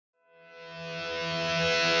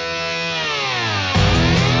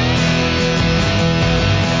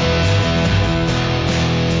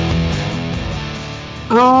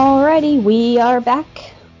And we are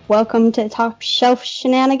back. Welcome to Top Shelf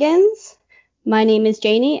Shenanigans. My name is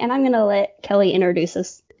Janie, and I'm going to let Kelly introduce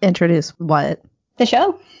us. Introduce what? The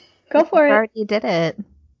show. Go for it. Already did it.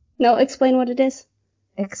 No, explain what it is.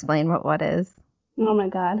 Explain what is. Oh my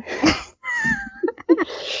god.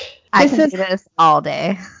 I can do this all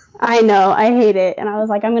day. I know, I hate it. And I was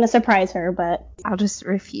like, I'm going to surprise her, but... I'll just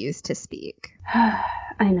refuse to speak.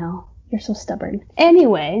 I know. You're so stubborn.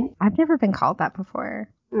 Anyway. I've never been called that before.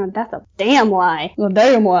 Oh, that's a damn lie. A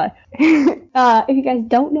damn lie. If you guys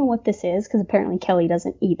don't know what this is, because apparently Kelly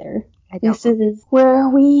doesn't either. This is where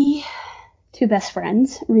we, two best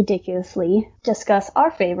friends, ridiculously discuss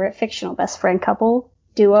our favorite fictional best friend couple,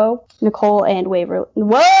 duo, Nicole and Waverly.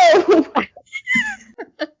 Whoa!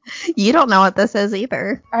 You don't know what this is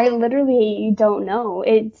either. I literally don't know.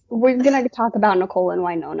 We're gonna talk about Nicole and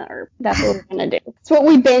Wynonna Earp. That's what we're gonna do. It's what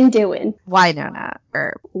we've been doing. Wynonna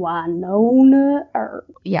Earp. Wynonna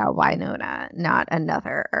Earp. Yeah, Wynonna, not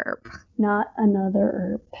another Earp. Not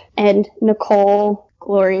another Earp. And Nicole,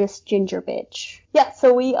 glorious ginger bitch. Yeah,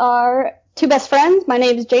 so we are two best friends. My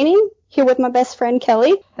name is Janie. Here with my best friend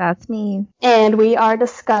Kelly. That's me. And we are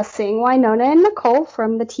discussing Wynonna and Nicole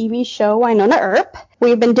from the TV show Wynonna Earp.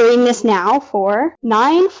 We've been doing this now for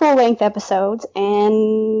 9 full-length episodes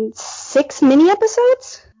and 6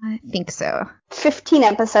 mini-episodes? I think so. 15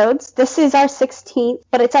 episodes. This is our 16th,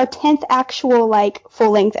 but it's our 10th actual,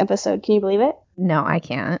 full-length episode. Can you believe it? No, I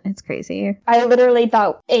can't. It's crazy. I literally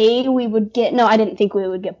thought, A, I didn't think we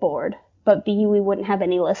would get bored, but B, we wouldn't have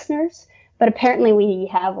any listeners. But apparently we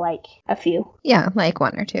have, a few. Yeah,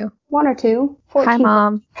 one or two. 1 or 2. 14. Hi,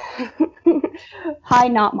 Mom. Hi,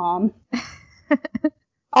 not Mom.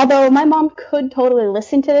 Although my mom could totally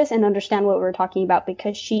listen to this and understand what we're talking about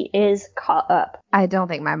because she is caught up. I don't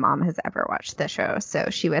think my mom has ever watched the show, so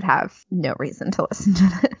she would have no reason to listen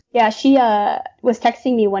to it. Yeah, she was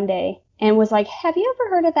texting me one day and was like, have you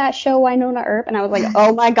ever heard of that show Wynonna Earp? And I was like,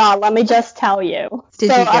 oh my god, let me just tell you.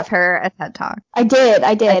 Did you give her a TED Talk? I did.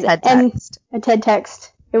 A TED text. A TED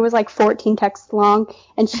text. It was 14 texts long,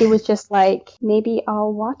 and she was just like, maybe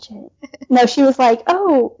I'll watch it. No, she was like,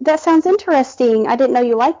 oh, that sounds interesting. I didn't know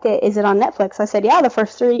you liked it. Is it on Netflix? I said, yeah, the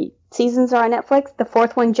first 3 seasons are on Netflix. The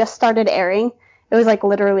 4th one just started airing. It was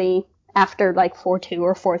literally after 4.2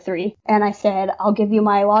 or 4.3. And I said, I'll give you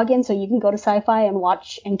my login so you can go to Sci-Fi and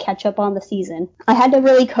watch and catch up on the season. I had to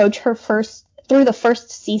really coach her through the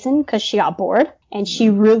first season because she got bored. And she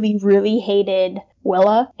really, really hated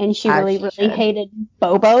Willa, and she really hated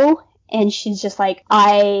Bobo, and she's just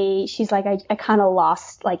I kind of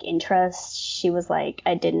lost, interest. She was like,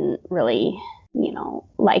 I didn't really,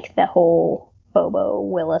 like the whole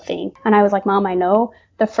Bobo-Willa thing. And I was like, Mom, I know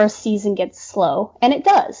the first season gets slow, and it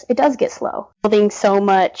does get slow. Building so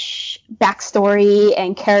much backstory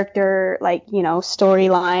and character,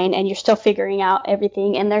 storyline, and you're still figuring out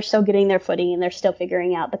everything, and they're still getting their footing, and they're still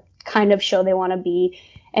figuring out the kind of show they want to be,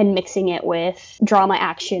 and mixing it with drama,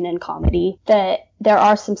 action, and comedy. That there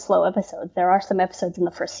are some slow episodes. There are some episodes in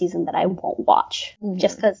the first season that I won't watch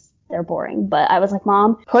just because they're boring. But I was like,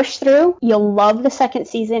 Mom, push through. You'll love the second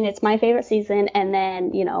season. It's my favorite season. And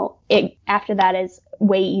then, after that is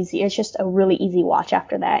way easy. It's just a really easy watch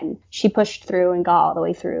after that. And she pushed through and got all the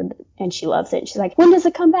way through, and she loves it. And she's like, when does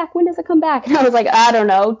it come back? When does it come back? And I was like, I don't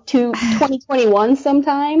know, to 2021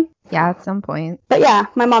 sometime. Yeah, at some point. But yeah,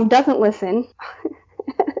 my mom doesn't listen.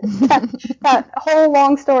 that whole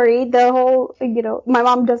long story, my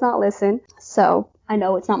mom does not listen. So I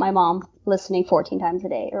know it's not my mom listening 14 times a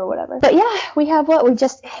day or whatever. But yeah, we have we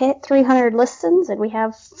just hit 300 listens, and we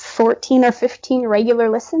have 14 or 15 regular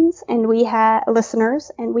listens, and we have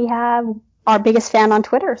listeners, and we have our biggest fan on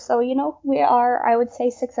Twitter. So, we are, I would say,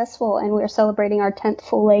 successful, and we're celebrating our 10th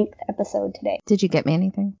full-length episode today. Did you get me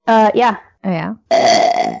anything? Yeah. Oh,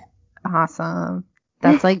 yeah? Awesome.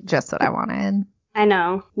 That's just what I wanted. I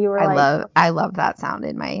know. You were I love that sound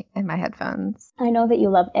in my headphones. I know that you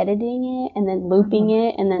love editing it and then looping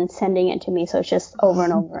it and then sending it to me, so it's just over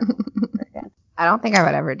and over again. I don't think I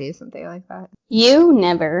would ever do something like that. You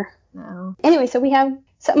never. No. Anyway, so we have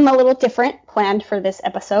something a little different planned for this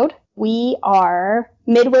episode. We are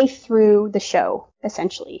midway through the show,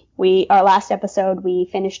 essentially. Our last episode, we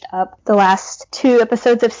finished up the last 2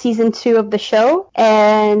 episodes of season 2 of the show,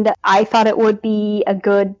 and I thought it would be a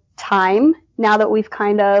good time, now that we've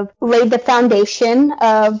kind of laid the foundation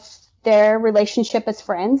of their relationship as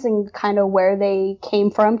friends and kind of where they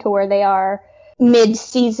came from to where they are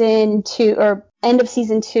mid-season 2 or end of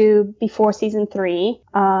season 2 before season 3.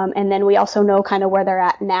 And then we also know kind of where they're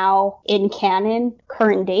at now in canon,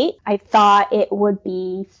 current date. I thought it would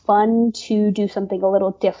be fun to do something a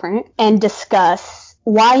little different and discuss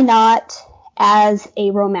why not as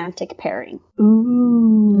a romantic pairing.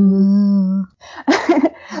 Ooh.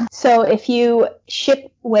 So if you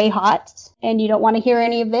ship Way Hot and you don't want to hear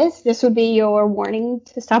any of this would be your warning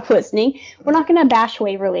to stop listening. We're not going to bash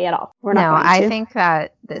Waverly at all. We're not going to. I think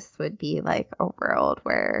that this would be like a world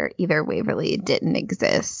where either Waverly didn't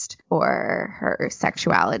exist or her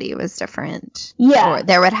sexuality was different. Yeah. Or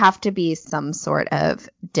there would have to be some sort of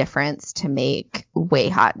difference to make Way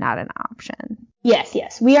Hot not an option.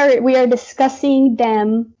 Yes. We are discussing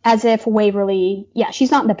them as if Waverly, she's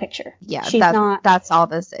not in the picture. Yeah, she's not. That's all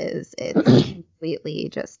this is. It's completely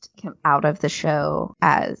just out of the show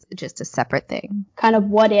as just a separate thing. Kind of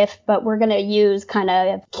what if, but we're going to use kind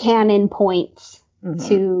of canon points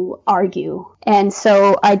to argue. And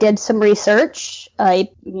so I did some research. I,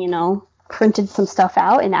 printed some stuff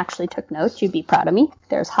out and actually took notes. You'd be proud of me.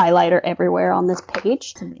 There's highlighter everywhere on this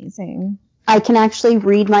page. It's amazing. I can actually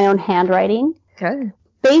read my own handwriting. Good.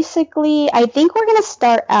 Basically, I think we're going to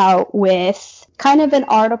start out with kind of an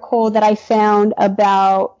article that I found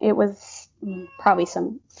about, it was probably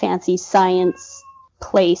some fancy science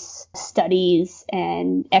place studies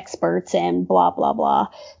and experts and blah, blah, blah,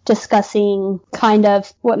 discussing kind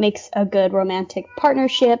of what makes a good romantic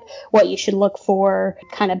partnership, what you should look for,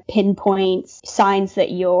 kind of pinpoints, signs that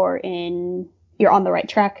you're on the right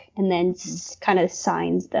track, and then kind of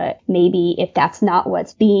signs that maybe if that's not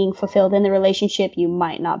what's being fulfilled in the relationship, you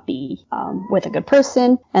might not be with a good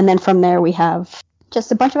person. And then from there, we have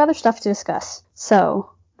just a bunch of other stuff to discuss.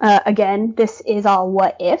 So again, this is all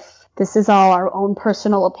what if. This is all our own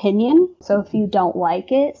personal opinion. So if you don't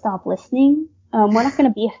like it, stop listening. We're not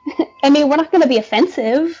going to be, we're not going to be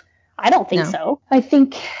offensive. I don't think so. I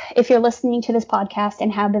think if you're listening to this podcast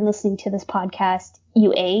and have been listening to this podcast,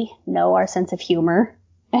 you A, know our sense of humor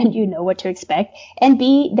and you know what to expect. And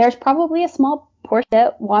B, there's probably a small portion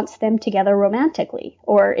that wants them together romantically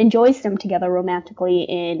or enjoys them together romantically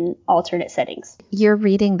in alternate settings. You're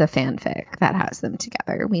reading the fanfic that has them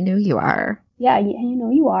together. We knew you are. Yeah, you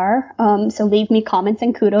know you are. So leave me comments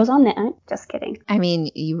and kudos on that. Just kidding. I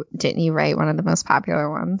mean, you write one of the most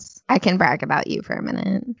popular ones? I can brag about you for a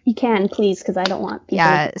minute. You can, please, because I don't want people.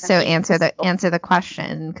 Yeah. So answer the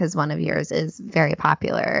question, because one of yours is very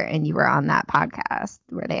popular, and you were on that podcast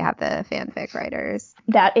where they have the fanfic writers.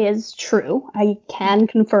 That is true. I can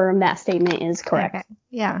confirm that statement is correct. Okay.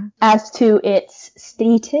 Yeah. As to its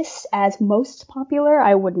status as most popular,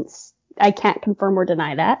 I can't confirm or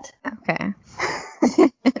deny that. Okay.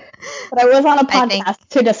 But I was on a podcast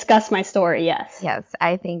to discuss my story, yes. Yes,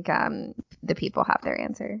 I think the people have their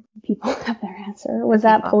answer. People have their answer. Was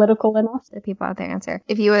that political enough? The people have their answer.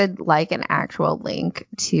 If you would like an actual link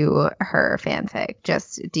to her fanfic,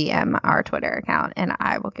 just DM our Twitter account and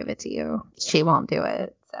I will give it to you. She won't do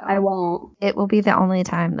it. So I won't. It will be the only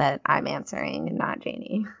time that I'm answering and not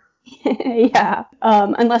Janie. Yeah.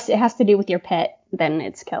 Unless it has to do with your pet, then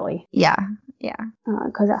it's Kelly. Yeah.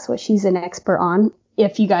 Because that's what she's an expert on.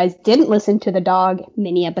 If you guys didn't listen to the dog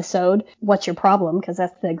mini episode, what's your problem? Because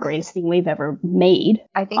that's the greatest thing we've ever made.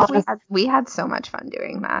 I think we had so much fun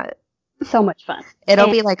doing that. So much fun. It'll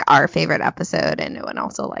be like our favorite episode, and no one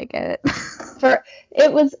else will like it.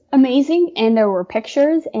 It was amazing, and there were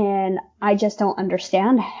pictures, and I just don't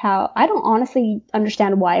understand I don't honestly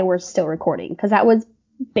understand why we're still recording, because that was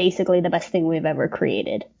basically the best thing we've ever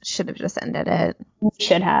created. Should have just ended it. We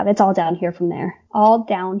should have. It's all downhill from there. All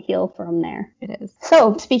downhill from there. It is.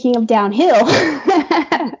 So, speaking of downhill,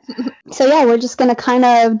 so yeah, we're just going to kind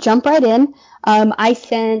of jump right in.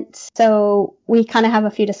 So we kind of have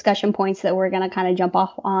a few discussion points that we're going to kind of jump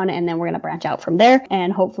off on, and then we're going to branch out from there,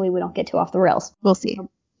 and hopefully we don't get too off the rails. We'll see.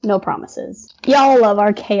 No promises. Y'all love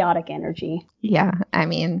our chaotic energy. Yeah, I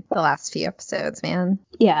mean, the last few episodes, man.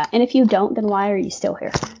 Yeah, and if you don't, then why are you still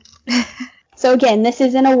here? So again, this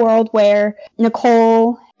is in a world where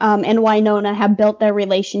Nicole and Wynonna have built their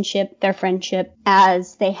relationship, their friendship,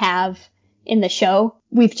 as they have in the show.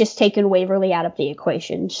 We've just taken Waverly out of the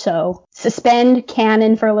equation. So suspend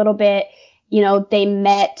canon for a little bit. They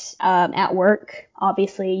met at work,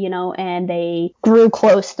 obviously, and they grew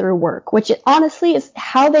close through work, which honestly is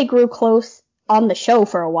how they grew close on the show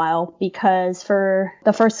for a while, because for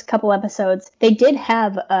the first couple episodes, they did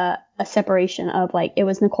have a separation of, like, it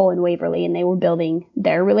was Nicole and Waverly, and they were building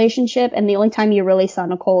their relationship, and the only time you really saw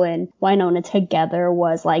Nicole and Wynonna together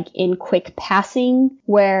was, like, in quick passing,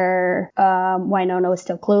 where Wynonna was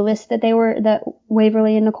still clueless that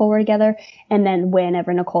Waverly and Nicole were together, and then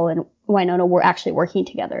whenever Nicole and Wynonna were actually working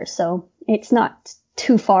together. So it's not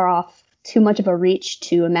too far off, too much of a reach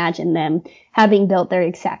to imagine them having built their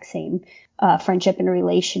exact same friendship and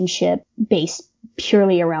relationship based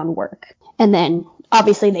purely around work. And then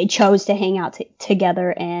obviously they chose to hang out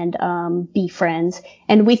together and be friends.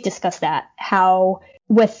 And we've discussed that, how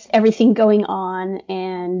with everything going on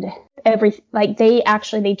and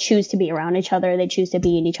they choose to be around each other. They choose to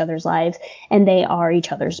be in each other's lives, and they are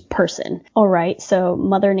each other's person. All right. So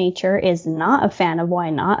Mother Nature is not a fan of Why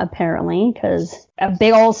Not, apparently, because a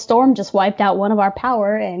big old storm just wiped out one of our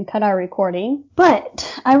power and cut our recording.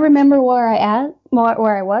 But I remember where I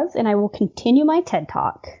was, and I will continue my TED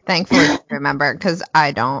Talk. Thankfully, I remember, because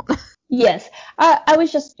I don't. Yes, I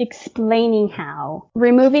was just explaining how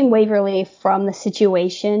removing Waverly from the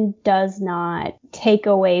situation does not take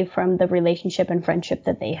away from the relationship and friendship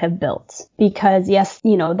that they have built. Because yes,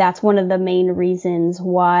 that's one of the main reasons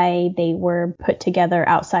why they were put together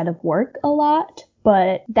outside of work a lot.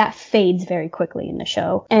 But that fades very quickly in the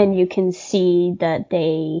show. And you can see that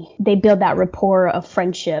they build that rapport of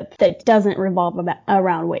friendship that doesn't revolve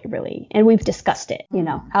around Waverly. And we've discussed it,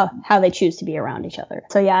 how they choose to be around each other.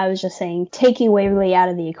 So yeah, I was just saying, taking Waverly out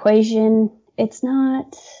of the equation, it's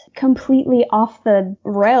not completely off the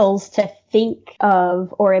rails to think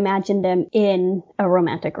of or imagine them in a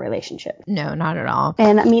romantic relationship. No, not at all.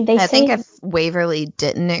 And I mean, I think if Waverly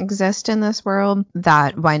didn't exist in this world,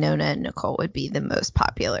 that Wynonna and Nicole would be the most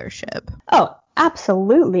popular ship. Oh,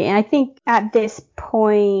 absolutely. And I think at this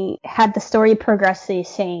point, had the story progressed the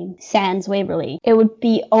same, sans Waverly, it would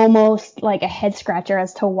be almost like a head scratcher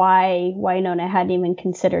as to why Wynonna hadn't even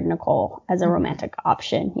considered Nicole as a romantic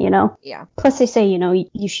option, Yeah. Plus they say,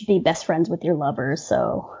 you should be best friends with your lovers.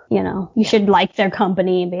 So, you should like their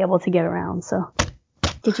company and be able to get around. So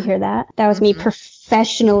did you hear that? That was me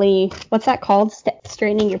professionally, what's that called?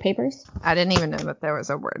 Straightening your papers? I didn't even know that there was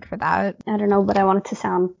a word for that. I don't know, but I wanted to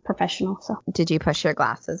sound professional, so. Did you push your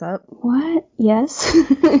glasses up? What? Yes.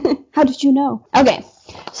 How did you know? Okay,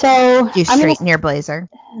 so. Did you straighten your blazer?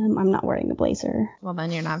 I'm not wearing the blazer. Well,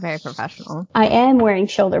 then you're not very professional. I am wearing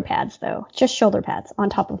shoulder pads, though. Just shoulder pads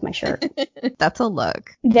on top of my shirt. That's a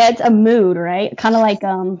look. That's a mood, right? Kind of like,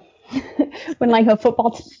 when like a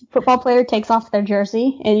football player takes off their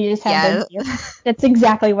jersey and you just have that's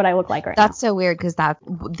exactly what I look like right now. That's so weird, because that's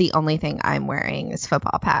the only thing I'm wearing is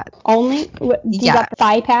football pads. Only? Do you got the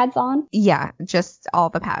thigh pads on? Yeah, just all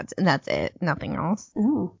the pads, and that's it. Nothing else.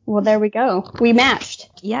 Oh, well, there we go. We matched.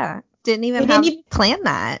 Yeah, didn't even plan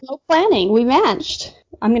that. No planning. We matched.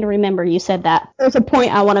 I'm going to remember you said that. There's a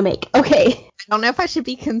point I want to make. Okay. I don't know if I should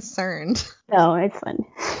be concerned. No, it's fun.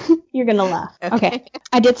 You're going to laugh. Okay.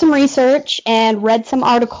 I did some research and read some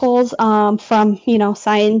articles from,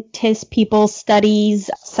 scientists, people, studies,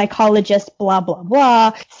 psychologists, blah, blah,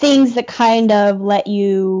 blah. Things that kind of let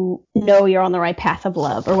you know you're on the right path of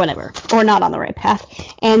love or whatever, or not on the right path.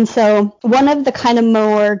 And so one of the kind of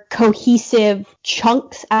more cohesive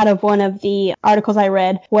chunks out of one of the articles I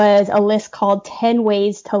read was a list called 10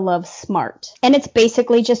 Ways to Love Smart. And it's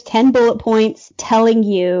basically just 10 bullet points telling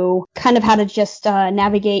you kind of how to just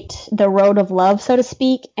navigate the road of love, so to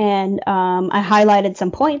speak. And I highlighted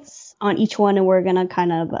some points on each one, and we're going to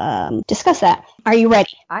kind of discuss that. Are you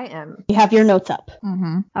ready? I am. You have your notes up.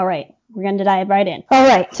 Mm-hmm. All right. We're going to dive right in. All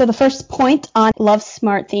right. So the first point on Love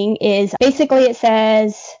Smart thing is basically it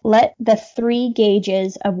says, let the 3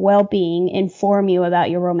 gauges of well-being inform you about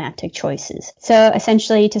your romantic choices. So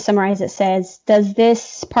essentially, to summarize, it says, does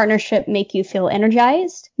this partnership make you feel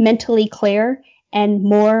energized, mentally clear, and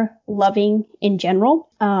more loving in general?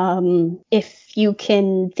 If you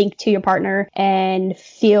can think to your partner and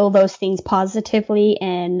feel those things positively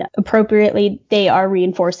and appropriately, they are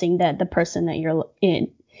reinforcing that the person that you're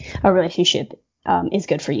in a relationship is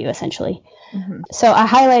good for you, essentially. Mm-hmm. So I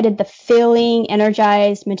highlighted the feeling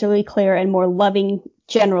energized, mentally clear, and more loving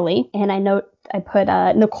generally. And I put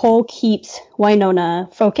Nicole keeps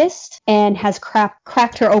Wynonna focused and has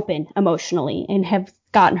cracked her open emotionally and have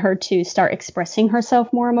gotten her to start expressing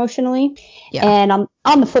herself more emotionally. Yeah. And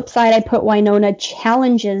on the flip side, I put Wynonna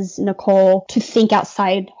challenges Nicole to think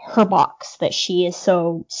outside her box that she is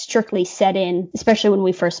so strictly set in, especially when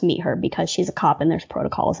we first meet her, because she's a cop and there's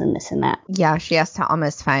protocols and this and that. Yeah, she has to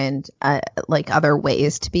almost find other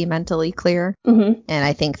ways to be mentally clear. Mm-hmm. And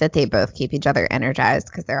I think that they both keep each other energized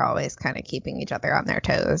because they're always kind of keeping each other on their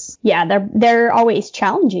toes. Yeah, they're always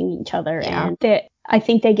challenging each other, and I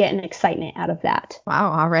think they get an excitement out of that.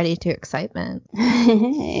 Wow, already to excitement.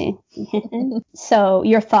 So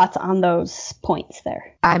your thoughts on those points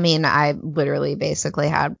there? I mean, I literally basically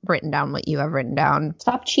had written down what you have written down.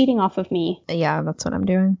 Stop cheating off of me. Yeah, that's what I'm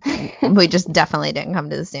doing. We just definitely didn't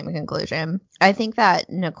come to the same conclusion. I think that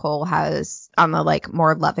Nicole has, on the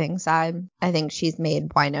more loving side, I think she's made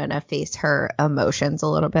Wynonna face her emotions a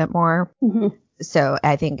little bit more. Mm-hmm. So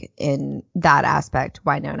I think in that aspect,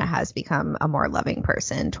 Winona has become a more loving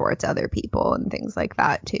person towards other people and things like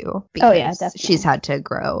that too. Oh yeah, definitely. She's had to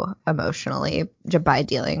grow emotionally by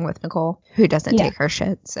dealing with Nicole, who doesn't take her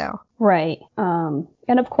shit. So right.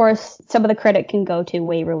 And of course, some of the credit can go to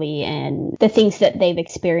Waverly and the things that they've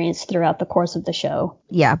experienced throughout the course of the show.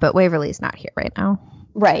 Yeah, but Waverly's not here right now.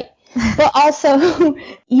 Right. But also,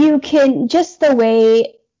 you can, just the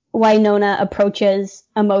way Winona approaches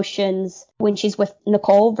emotions when she's with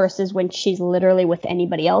Nicole versus when she's literally with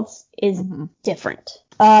anybody else is different.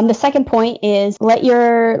 The second point is let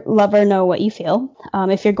your lover know what you feel.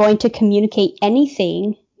 If you're going to communicate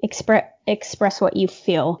anything, express what you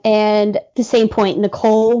feel. And the same point,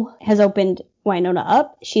 Nicole has opened Winona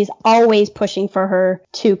up. She's always pushing for her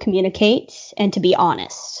to communicate and to be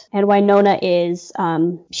honest. And Winona is,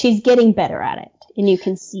 she's getting better at it. And you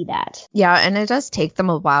can see that. Yeah, and it does take them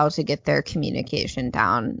a while to get their communication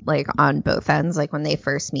down, like on both ends. Like when they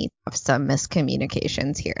first meet, some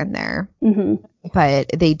miscommunications here and there. Mm-hmm. But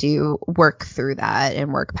they do work through that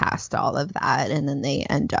and work past all of that. And then they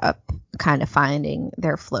end up kind of finding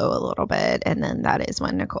their flow a little bit. And then that is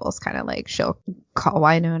when Nicole's kind of like, she'll call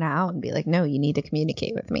Winona out and be like, no, you need to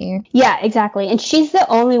communicate with me. Yeah, exactly. And she's the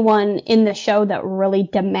only one in the show that really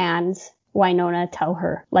demands Winona tell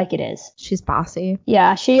her like it is. She's bossy.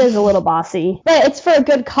 Yeah, she is a little bossy. But it's for a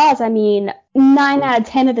good cause. I mean, 9 out of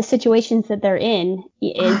 10 of the situations that they're in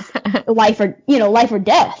is life or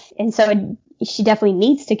death. And so she definitely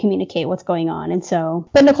needs to communicate what's going on. And so,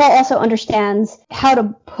 but Nicole also understands how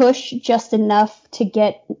to push just enough to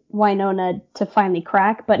get Winona to finally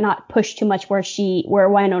crack, but not push too much where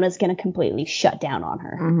Winona's going to completely shut down on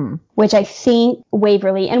her. Which I think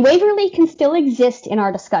Waverly can still exist in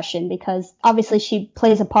our discussion because obviously she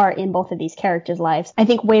plays a part in both of these characters' lives. I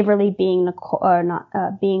think Waverly being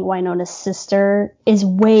being Winona's sister is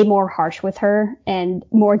way more harsh with her and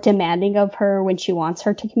more demanding of her when she wants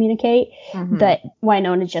her to communicate. But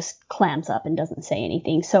Winona just clams up and doesn't say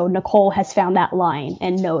anything. So Nicole has found that line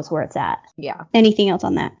and knows where it's at. Yeah. Anything else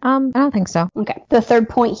on that? I don't think so. Okay. The third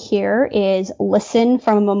point here is listen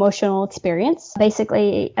from emotional experience.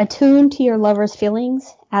 Basically, attune to your lover's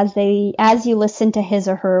feelings as you listen to his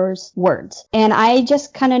or her words. And I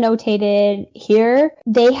just kind of notated here,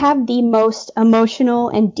 they have the most emotional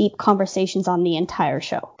and deep conversations on the entire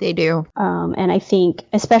show. They do. And I think,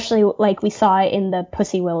 especially like we saw in the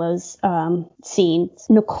Pussy Willows scene,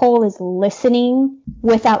 Nicole is listening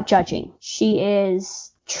without judging. She is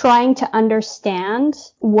trying to understand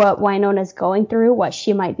what Winona's going through, what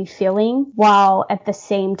she might be feeling, while at the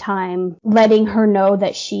same time letting her know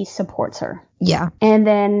that she supports her. Yeah. And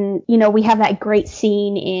then, we have that great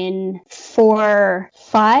scene in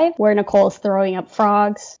 4-5 where Nicole is throwing up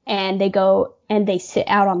frogs and they go and they sit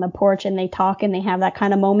out on the porch and they talk and they have that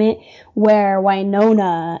kind of moment where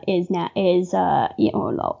Winona is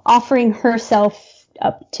offering herself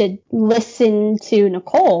up to listen to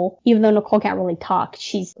Nicole, even though Nicole can't really talk.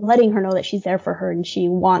 She's letting her know that she's there for her and she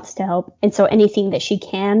wants to help. And so anything that she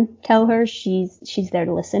can tell her, she's there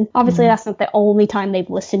to listen. Obviously, that's not the only time they've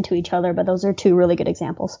listened to each other, but those are two really good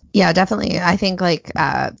examples. Yeah, definitely. I think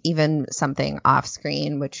even something off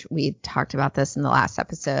screen, which we talked about this in the last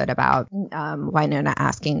episode about Winona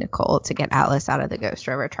asking Nicole to get Alice out of the Ghost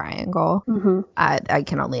River Triangle. I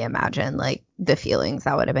can only imagine the feelings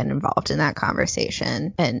that would have been involved in that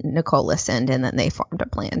conversation. And Nicole listened and then they formed a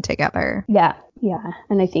plan together. Yeah.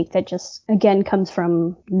 And I think that just, again, comes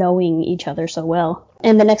from knowing each other so well.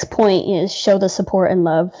 And the next point is show the support and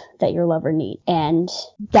love that your lover needs. And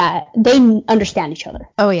that they understand each other.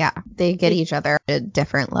 Oh, yeah. They get each other at a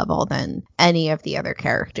different level than any of the other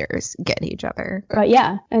characters get each other. But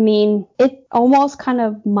yeah, I mean, it's almost kind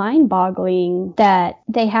of mind-boggling that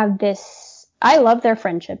they have this. I love their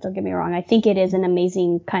friendship, don't get me wrong. I think it is an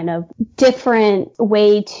amazing kind of different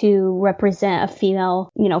way to represent a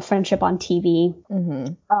female, friendship on TV.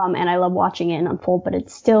 And I love watching it unfold, but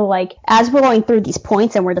it's still as we're going through these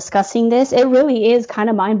points and we're discussing this, it really is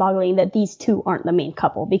kind of mind-boggling that these two aren't the main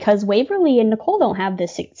couple because Waverly and Nicole don't have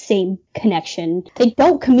this same connection. They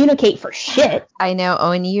don't communicate for shit. I know.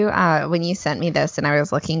 When you sent me this and I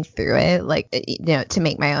was looking through it, to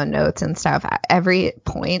make my own notes and stuff, at every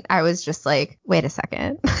point I was just like, wait a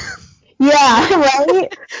second. Yeah,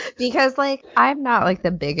 right? Because I'm not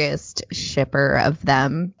the biggest shipper of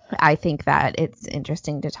them. I think that it's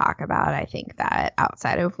interesting to talk about. I think that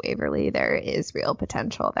outside of Waverly, there is real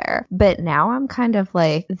potential there. But now I'm kind of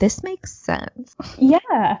like, this makes sense.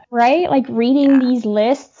 Yeah, right? Like reading these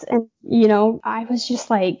lists and, you know, I was just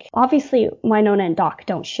like, obviously Winona and Doc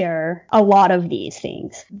don't share a lot of these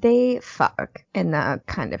things. They fuck in the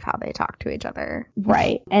kind of how they talk to each other.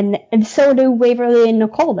 Right. And so do Waverly and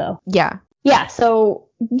Nicole, though. Yeah. Yeah, so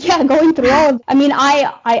yeah, going through all of, I mean,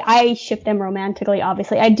 I ship them romantically,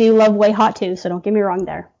 obviously. I do love Way Hot too, so don't get me wrong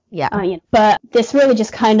there. Yeah. But this really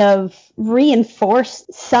just kind of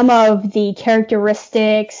reinforced some of the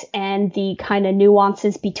characteristics and the kind of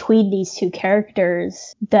nuances between these two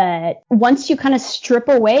characters that once you kind of strip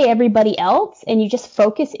away everybody else and you just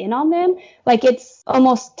focus in on them, like it's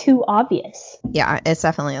almost too obvious. Yeah, it's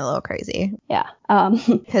definitely a little crazy. Yeah.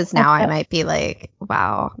 Because now I might be like,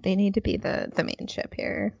 wow, they need to be the main ship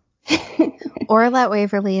here. Or let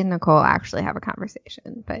Waverly and Nicole actually have a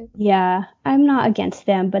conversation. But yeah, I'm not against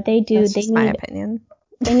them, but they do. That's just my opinion.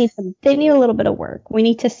 They need a little bit of work. We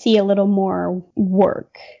need to see a little more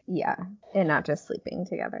work. Yeah. And not just sleeping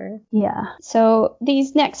together. Yeah. So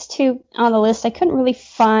these next two on the list, I couldn't really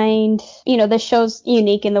find, you know, this show's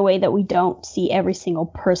unique in the way that we don't see every single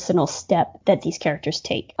personal step that these characters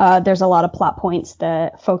take. There's a lot of plot points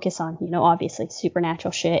that focus on, you know, obviously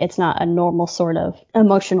supernatural shit. It's not a normal sort of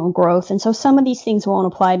emotional growth. And so some of these things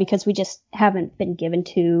won't apply because we just haven't been given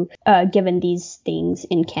these things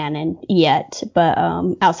in canon yet. But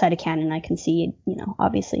outside of canon, I can see, you know,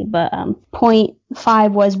 obviously. But point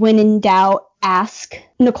 5 was when in doubt, ask.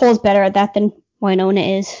 Nicole's better at that than Winona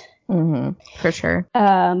is. Mm-hmm, for sure.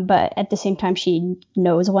 But at the same time, she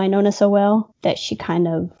knows Winona so well that she kind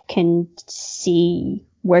of can see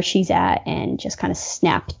where she's at and just kind of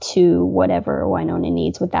snap to whatever Winona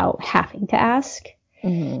needs without having to ask.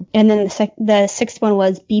 Mm-hmm. And then the sixth one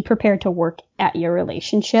was be prepared to work at your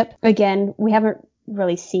relationship. Again, we haven't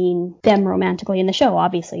really seen them romantically in the show.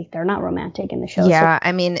 Obviously, they're not romantic in the show. Yeah, so.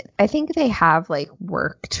 I mean, I think they have like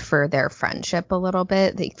worked for their friendship a little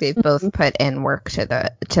bit. They've both put in work to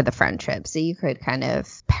the friendship, so you could kind of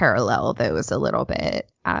parallel those a little bit.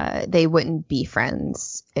 They wouldn't be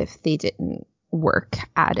friends if they didn't work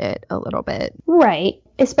at it a little bit. Right.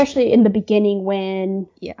 Especially in the beginning when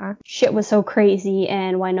shit was so crazy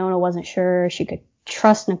and Winona wasn't sure she could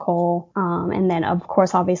trust Nicole. And then, of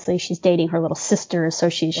course, obviously, she's dating her little sister, so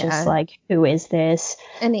she's just like, who is this?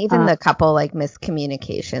 And even the couple, like,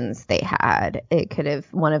 miscommunications they had,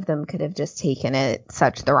 one of them could have just taken it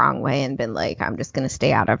such the wrong way and been like, I'm just going to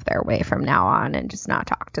stay out of their way from now on and just not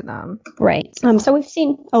talk to them. Right. So we've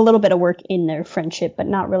seen a little bit of work in their friendship, but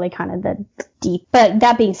not really kind of the deep. But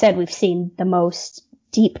that being said, we've seen the most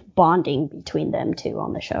deep bonding between them two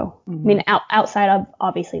on the show. Mm-hmm. I mean, outside of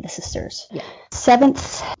obviously the sisters. Yeah.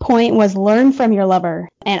 7th point was learn from your lover.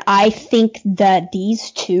 And I think that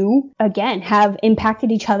these two, again, have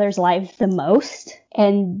impacted each other's lives the most.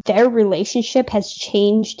 And their relationship has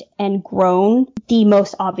changed and grown the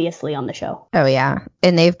most obviously on the show. Oh, yeah.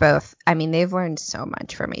 And they've learned so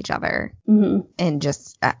much from each other. Mm-hmm. And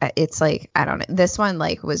just, it's like, I don't know. This one,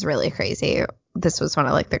 like, was really crazy. This was one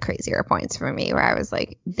of like the crazier points for me where I was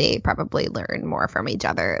like, they probably learn more from each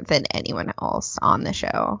other than anyone else on the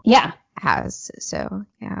show. Yeah. Has. So,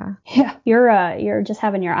 yeah. Yeah. You're just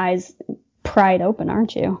having your eyes pried open,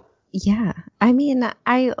 aren't you? Yeah. I mean,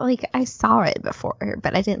 I saw it before,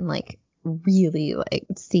 but I didn't like really like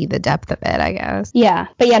see the depth of it, I guess. Yeah.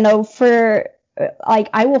 But yeah, no, for like,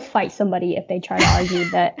 I will fight somebody if they try to argue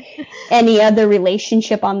that any other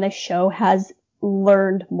relationship on this show has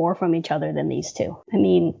learned more from each other than these two. I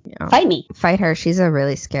mean, fight me. Fight her. She's a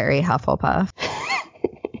really scary Hufflepuff.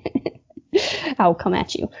 I'll come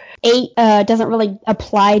at you. 8 doesn't really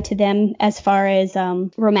apply to them as far as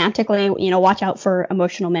romantically, you know, watch out for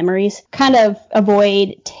emotional memories. Kind of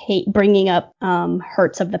avoid bringing up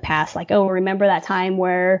hurts of the past, like, oh, remember that time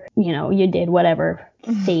where, you know, you did whatever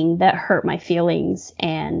thing that hurt my feelings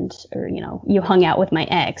or, you know, you hung out with my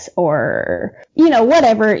ex or, you know,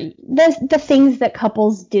 whatever. The things that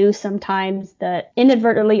couples do sometimes that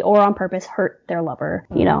inadvertently or on purpose hurt their lover,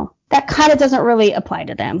 you know, that kind of doesn't really apply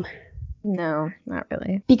to them. No, not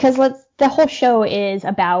really. Because the whole show is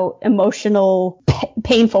about emotional,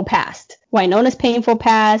 painful past. Winona's painful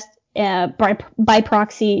past, by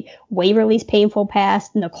proxy, Waverly's painful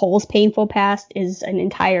past, Nicole's painful past is an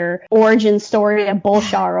entire origin story, a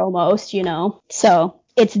Bolshar almost, you know. So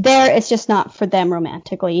it's there, it's just not for them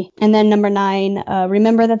romantically. And then number 9,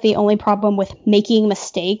 remember that the only problem with making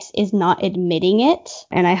mistakes is not admitting it.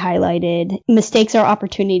 And I highlighted mistakes are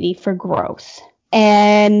opportunity for growth.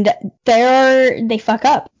 and they fuck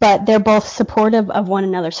up, but they're both supportive of one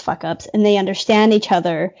another's fuck ups, and they understand each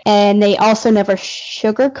other, and they also never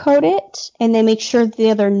sugarcoat it, and they make sure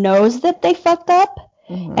the other knows that they fucked up.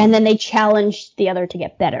 And then they challenge the other to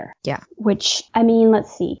get better. Yeah. Which, I mean,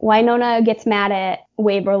 let's see. Wynonna gets mad at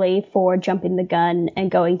Waverly for jumping the gun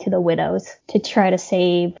and going to the widows to try to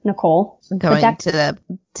save Nicole. Going to the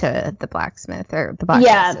blacksmith, or the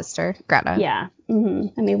blacksmith sister, Greta. Yeah. I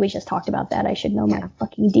mean, we just talked about that. I should know my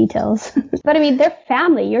fucking details. But I mean, they're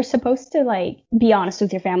family. You're supposed to, like, be honest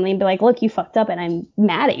with your family and be like, look, you fucked up and I'm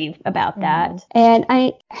mad at you about that. And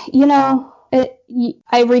I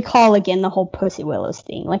recall again the whole Pussy Willows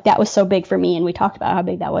thing. Like, that was so big for me, and we talked about how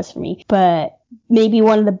big that was for me. But maybe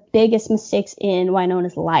one of the biggest mistakes in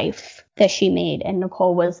Wynonna's life that she made, and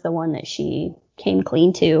Nicole was the one that she came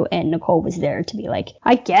clean to, and Nicole was there to be like,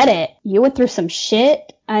 I get it. You went through some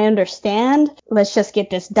shit. I understand. Let's just get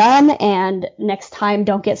this done, and next time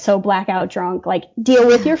don't get so blackout drunk. Like, deal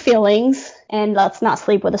with your feelings, and let's not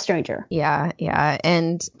sleep with a stranger. Yeah.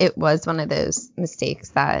 And it was one of those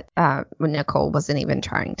mistakes that Nicole wasn't even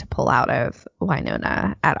trying to pull out of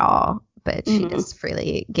Wynonna at all, but she just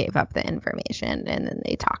freely gave up the information, and then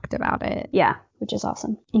they talked about it. Yeah, which is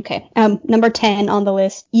awesome. Okay. Number 10 on the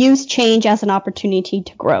list, use change as an opportunity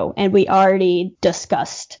to grow. And we already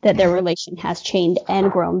discussed that their relation has changed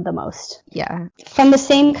and grown the most. Yeah. From the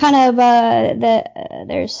same kind of,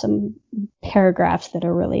 there's some paragraphs that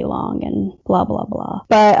are really long and blah, blah, blah.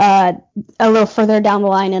 But a little further down the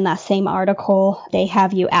line in that same article, they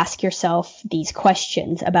have you ask yourself these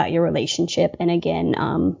questions about your relationship. And again,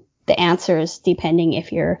 the answers depending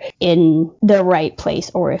if you're in the right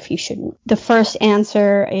place or if you shouldn't. The first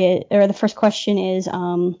answer is, or the first question is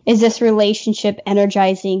this relationship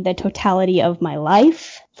energizing the totality of my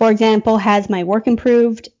life? For example, has my work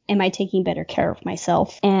improved? Am I taking better care of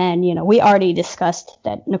myself? And, we already discussed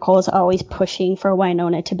that Nicole is always pushing for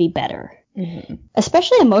Wynonna to be better.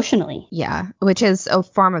 Especially emotionally. Yeah, which is a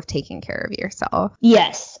form of taking care of yourself.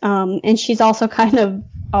 Yes. And she's also kind of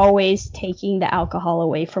always taking the alcohol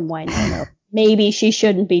away from Wynonna. Maybe she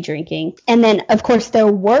shouldn't be drinking. And then, of course, their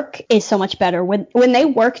work is so much better. When they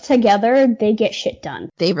work together, they get shit done.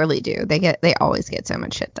 They really do. They always get so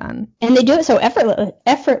much shit done. And they do it so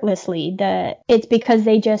effortlessly that it's because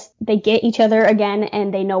they get each other again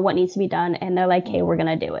and they know what needs to be done. And they're like, hey, we're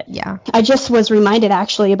going to do it. Yeah. I just was reminded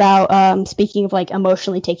actually about, speaking of like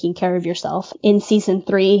emotionally taking care of yourself, in season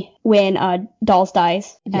 3, when Dolls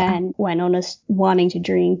dies and Wynonna's wanting to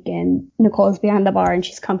drink and Nicole's behind the bar and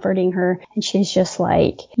she's comforting her and she's just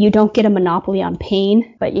like, you don't get a monopoly on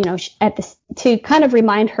pain, but to kind of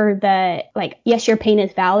remind her that, like, yes, your pain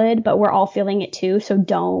is valid, but we're all feeling it too, so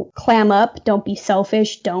don't clam up, don't be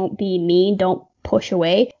selfish, don't be mean, don't push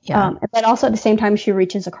away. But also at the same time, she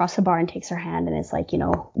reaches across the bar and takes her hand and is like,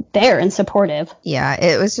 there and supportive. Yeah,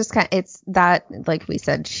 it was just it's that, like we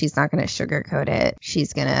said, she's not going to sugarcoat it.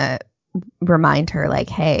 She's going to remind her, like,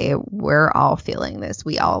 hey, we're all feeling this.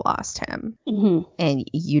 We all lost him. And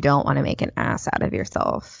you don't want to make an ass out of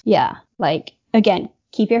yourself. Yeah, like, again,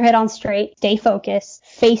 keep your head on straight, stay focused,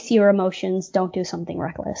 face your emotions, don't do something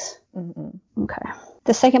reckless. Okay.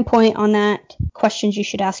 The second point on that, questions you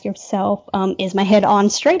should ask yourself, is my head on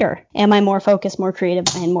straighter? Am I more focused, more creative,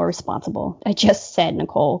 and more responsible? I just said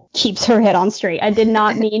Nicole keeps her head on straight. I did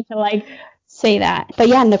not mean to, say that. But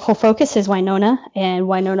yeah, Nicole focuses Wynonna, and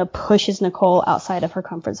Wynonna pushes Nicole outside of her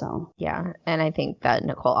comfort zone. Yeah, and I think that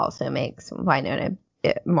Nicole also makes Wynonna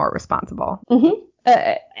more responsible.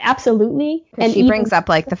 Absolutely. And she brings up,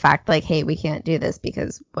 like, the fact, like, hey, we can't do this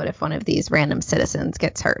because what if one of these random citizens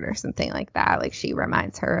gets hurt or something like that? Like, she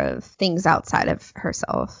reminds her of things outside of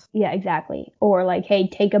herself. Yeah, exactly. Or like, hey,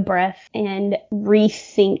 take a breath and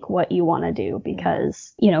rethink what you want to do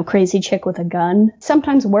because, crazy chick with a gun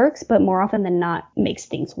sometimes works, but more often than not makes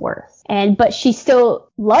things worse. But she still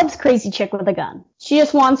loves crazy chick with a gun. She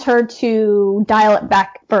just wants her to dial it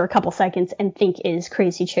back for a couple seconds and think, is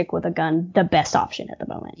crazy chick with a gun the best option at the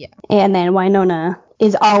moment? Yeah. And then Wynonna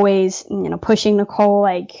is always, pushing Nicole,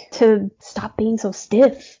 like, to stop being so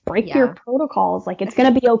stiff. Break your protocols. Like, it's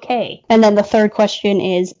going to be okay. And then the third question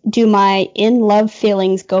is, do my in-love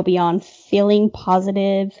feelings go beyond feeling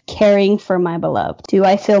positive, caring for my beloved? Do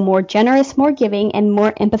I feel more generous, more giving, and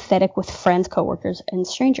more empathetic with friends, coworkers, and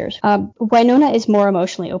strangers? Wynonna is more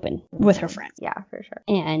emotionally open with her friends. Yeah, for sure.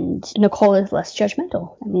 And Nicole is less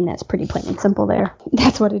judgmental. I mean, that's pretty plain and simple there.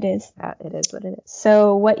 That's what it is. Yeah, it is what it is.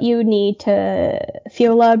 So what you need to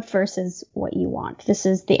feel loved versus what you want. This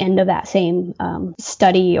is the end of that same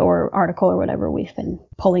study or article or whatever we've been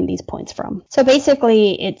pulling these points from. So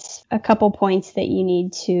basically, it's a couple points that you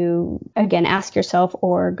need to, again, ask yourself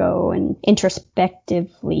or go and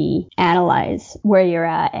introspectively analyze where you're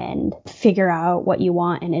at and figure out what you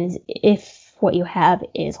want and if what you have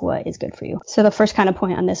is what is good for you. So the first kind of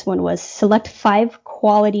point on this one was select 5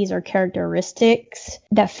 qualities or characteristics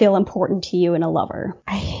that feel important to you in a lover.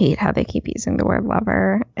 I hate how they keep using the word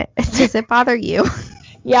lover. Does it bother you?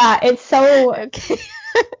 Yeah, it's so... Okay.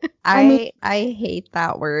 I hate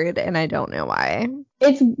that word, and I don't know why.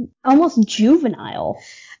 It's almost juvenile.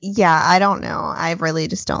 Yeah, I don't know. I really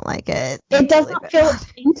just don't like it. It does not feel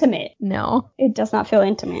intimate. No. It does not feel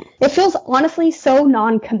intimate. It feels honestly so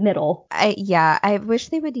non-committal. I wish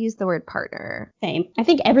they would use the word partner. Same. I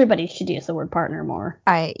think everybody should use the word partner more.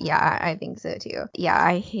 I think so too. Yeah,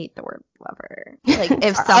 I hate the word lover. Like,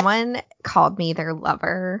 if someone called me their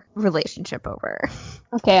lover, relationship over.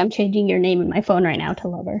 Okay, I'm changing your name in my phone right now to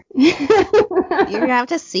lover. You're gonna have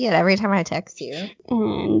to see it every time I text you.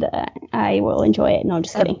 And I will enjoy it. No, I'm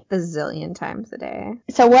just kidding. A bazillion times a day.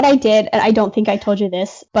 So what I did, and I don't think I told you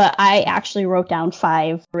this, but I actually wrote down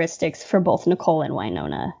 5 heuristics for both Nicole and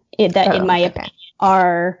Wynonna in my opinion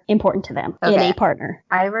are important to them in a partner.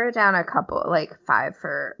 I wrote down a couple, like 5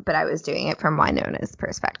 but I was doing it from Wynonna's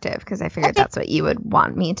perspective because I figured that's what you would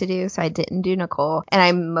want me to do. So I didn't do Nicole. And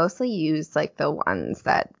I mostly used like the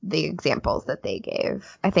examples that they gave.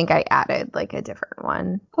 I think I added like a different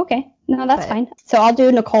one. Okay. No, that's fine. So I'll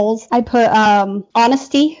do Nicole's. I put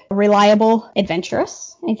honesty, reliable,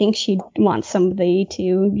 adventurous. I think she'd want somebody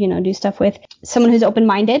to, do stuff with. Someone who's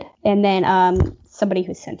open-minded. And then somebody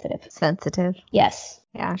who's sensitive. Sensitive? Yes.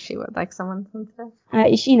 Yeah, she would like someone sensitive.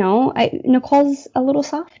 Nicole's a little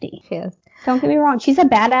softy. She is. Don't get me wrong. She's a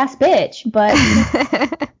badass bitch,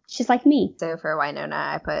 but she's like me. So for Wynonna,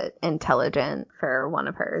 I put intelligent for one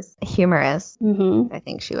of hers. Humorous. Mm-hmm. I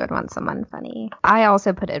think she would want someone funny. I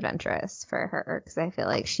also put adventurous for her because I feel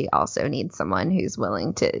like she also needs someone who's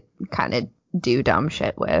willing to kind of do dumb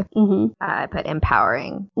shit with. Mm-hmm. I put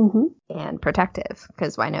empowering mm-hmm. and protective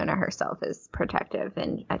because Wynonna herself is protective,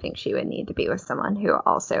 and I think she would need to be with someone who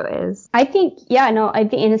also is. I think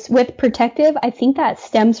it's with protective. I think that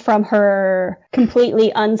stems from her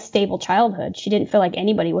completely unstable childhood. She didn't feel like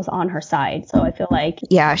anybody was on her side, so I feel like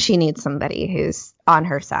she needs somebody who's on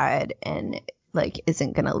her side and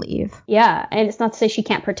isn't gonna leave. Yeah, and it's not to say she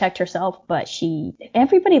can't protect herself, but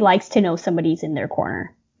everybody likes to know somebody's in their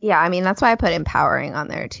corner. Yeah, I mean, that's why I put empowering on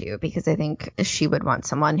there, too, because I think she would want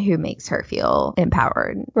someone who makes her feel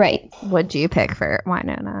empowered. Right. What'd you pick for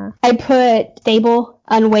Wynonna? I put stable,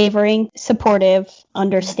 unwavering, supportive,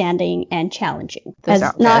 understanding, and challenging.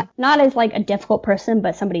 Not as like a difficult person,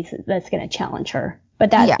 but somebody that's going to challenge her. But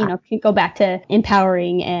that, can go back to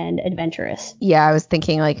empowering and adventurous. Yeah, I was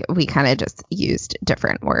thinking we kind of just used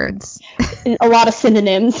different words. A lot of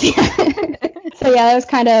synonyms. So that was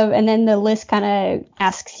and then the list kind of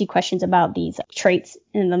asks you questions about these traits.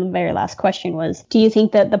 And then the very last question was, do you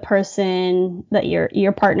think that the person that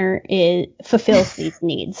your partner fulfills these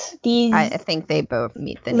needs? I think they both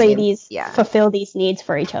meet the ladies needs. Fulfill these needs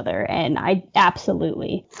for each other. And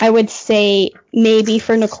I would say maybe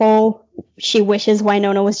for Nicole, she wishes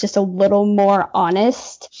Wynonna was just a little more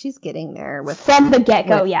honest. She's getting there from the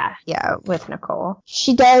get-go, yeah. Yeah, with Nicole.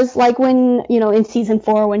 She does, when, in season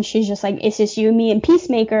 4, when she's just like, it's just you, me, and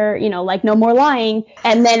Peacemaker, no more lying.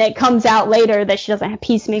 And then it comes out later that she doesn't have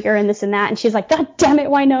Peacemaker and this and that. And she's like, God damn it,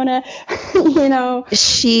 Wynonna,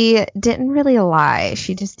 She didn't really lie.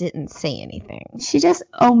 She just didn't say anything. She just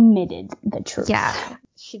omitted the truth. Yeah.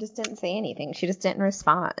 She just didn't say anything. She just didn't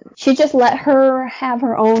respond. She just let her have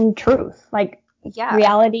her own truth.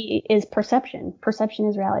 Reality is perception. Perception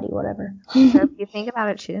is reality, whatever. So if you think about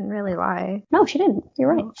it, she didn't really lie. No, she didn't.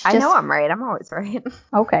 You're right. I know I'm right. I'm always right.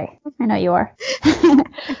 Okay. I know you are.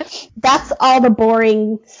 That's all the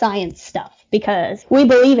boring science stuff because we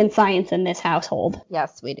believe in science in this household.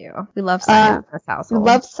 Yes, we do. We love science in this household. We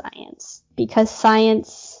love science because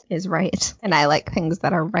science is right. And I like things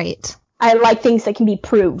that are right. I like things that can be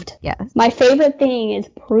proved. Yes. My favorite thing is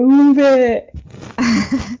prove it.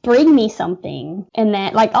 Bring me something. And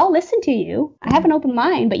then, I'll listen to you. I have an open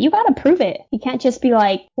mind, but you gotta prove it. You can't just be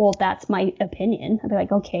like, well, that's my opinion. I'll be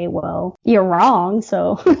like, okay, well, you're wrong,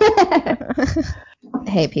 so.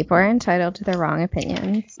 Hey, people are entitled to their wrong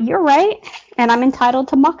opinions. You're right. And I'm entitled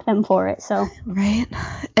to mock them for it, so. Right.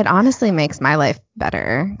 It honestly makes my life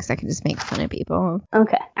better because I can just make fun of people.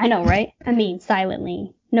 Okay. I know, right? I mean,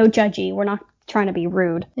 silently. No judgy. We're not trying to be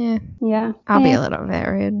rude. Yeah. Yeah. I'll be a little bit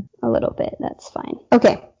rude. A little bit. That's fine.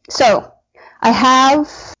 Okay. So I have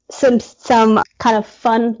some kind of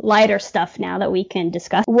fun, lighter stuff now that we can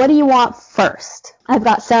discuss. What do you want first? I've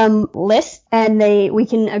got some lists, and we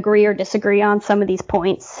can agree or disagree on some of these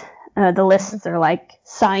points. The lists are like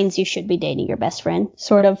signs you should be dating your best friend,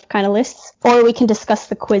 sort of kind of lists. Or we can discuss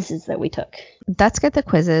the quizzes that we took. Let's get the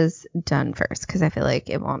quizzes done first, because I feel like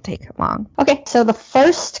it won't take long. Okay, so the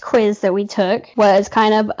first quiz that we took was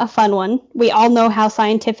kind of a fun one. We all know how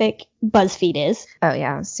scientific BuzzFeed is. Oh,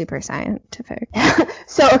 yeah, super scientific.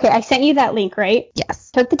 So, okay, I sent you that link, right?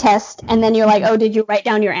 Yes. Took the test, and then you're like, oh, did you write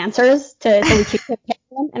down your answers so we could pick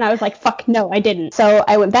them? And I was like, fuck, no, I didn't. So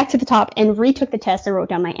I went back to the top and retook the test and wrote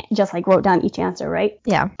down each answer, right?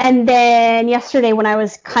 Yeah. And then yesterday when I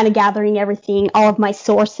was kind of gathering everything, all of my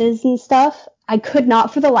sources and stuff, I could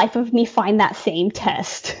not for the life of me find that same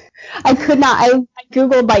test. I could not. I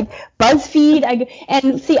Googled like BuzzFeed.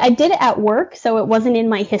 I did it at work, so it wasn't in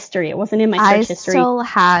my history. It wasn't in my search history. I still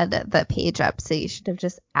had the page up, so you should have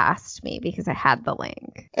just asked me because I had the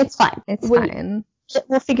link. It's fine. It's fine.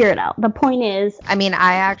 We'll figure it out. The point is, I mean,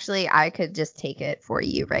 I could just take it for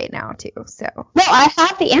you right now too. So. Well, I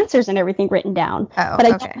have the answers and everything written down. Oh,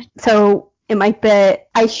 but okay. So it might be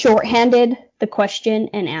I shorthanded the question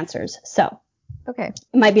and answers. So. Okay.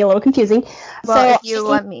 It might be a little confusing. Well, so,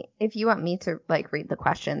 if you want me to like read the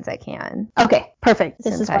questions, I can. Okay, perfect.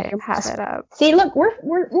 This is why I have it up. See, look,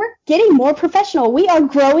 we're getting more professional. We are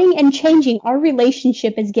growing and changing. Our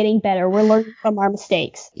relationship is getting better. We're learning from our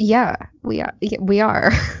mistakes. Yeah, we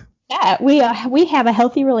are. Yeah, we have a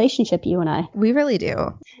healthy relationship, you and I. We really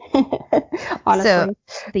do. Honestly. So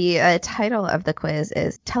the title of the quiz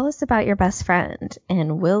is "Tell us about your best friend,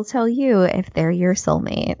 and we'll tell you if they're your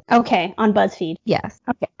soulmate." Okay, on BuzzFeed. Yes.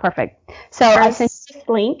 Okay, perfect. So I sent you this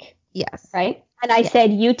link. Yes. Right? And I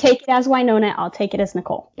said, you take it as Wynonna, I'll take it as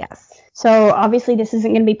Nicole. Yes. So obviously this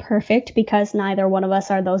isn't going to be perfect because neither one of us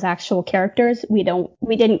are those actual characters. We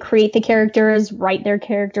didn't create the characters, write their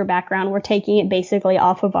character background. We're taking it basically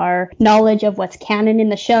off of our knowledge of what's canon in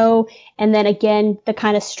the show. And then again, the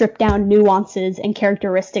kind of stripped down nuances and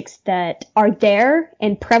characteristics that are there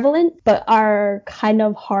and prevalent, but are kind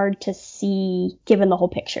of hard to see given the whole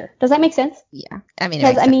picture. Does that make sense? Yeah. I mean, it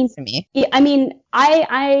makes sense to me. Yeah, I mean,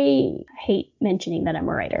 I hate mentioning that I'm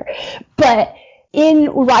a writer, but in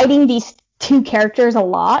writing these two characters a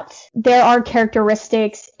lot, there are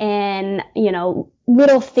characteristics and,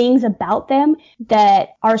 little things about them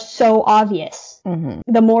that are so obvious.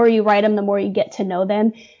 Mm-hmm. The more you write them, the more you get to know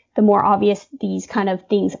them, the more obvious these kind of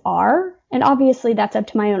things are. And obviously that's up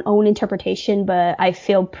to my own interpretation, but I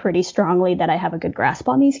feel pretty strongly that I have a good grasp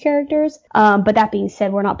on these characters. But that being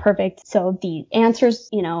said, we're not perfect. So the answers,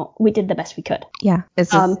 we did the best we could. Yeah.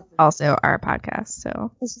 This is also our podcast.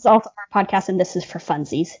 So this is also our podcast, and this is for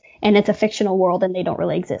funsies. And it's a fictional world and they don't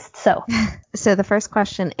really exist. So the first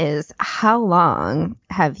question is, how long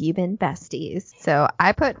have you been besties? So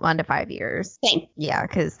I put 1 to 5 years. Same. Yeah,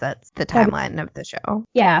 because that's the timeline of the show.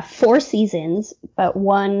 Yeah, 4 seasons, but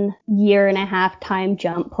 1 year and a half time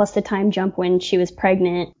jump plus the time jump when she was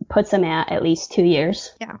pregnant puts them at least 2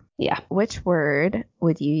 years. Yeah. Yeah. Which word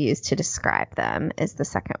would you use to describe them is the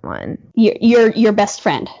second one. Your best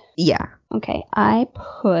friend. Yeah. Okay, I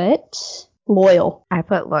put loyal. I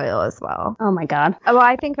put loyal as well. Oh my god. Well,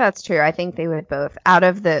 I think that's true. I think they would both, out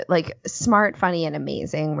of the, smart, funny, and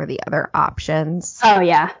amazing were the other options. Oh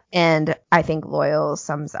yeah. And I think loyal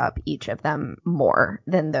sums up each of them more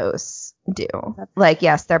than those do.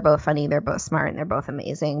 Yes, they're both funny, they're both smart, and they're both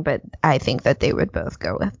amazing, but I think that they would both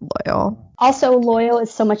go with loyal. Also, loyal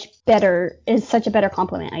is such a better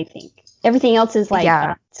compliment, I think. Everything else is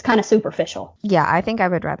it's kind of superficial. Yeah, I think I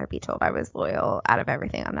would rather be told I was loyal out of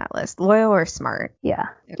everything on that list. Loyal or smart. Yeah.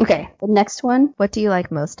 Okay. The next one. What do you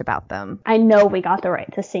like most about them? I know we got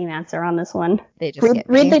the same answer on this one. They just get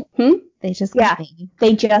me. They just get me.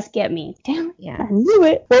 They just get me. Damn. Yeah. I knew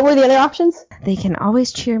it. What were the other options? They can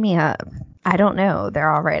always cheer me up. I don't know. They're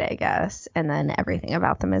all right, I guess. And then everything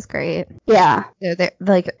about them is great. Yeah. They're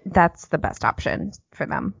that's the best option for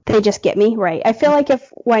them. They just get me, right? I feel like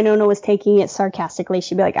if Wynonna was taking it sarcastically,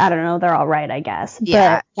 she'd be like, I don't know, they're all right, I guess.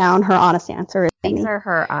 Yeah. But down her honest answer is These are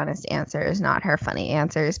her honest answers, not her funny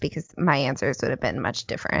answers, because my answers would have been much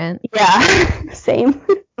different. Yeah. Same.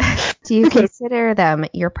 Do you consider them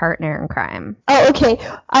your partner in crime? Oh, okay.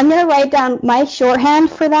 I'm going to write down my shorthand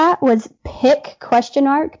for that was PIC ?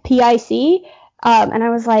 PIC. And I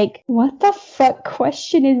was like, what the fuck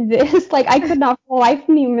question is this? I could not for the life of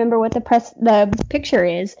me remember what the picture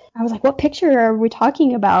is. I was like, what picture are we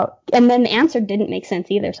talking about? And then the answer didn't make sense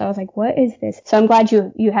either. So I was like, what is this? So I'm glad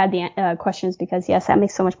you had the questions because, yes, that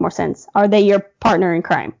makes so much more sense. Are they your partner in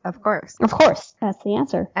crime? Of course. Of course. That's the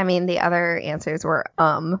answer. I mean, the other answers were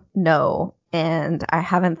no, and I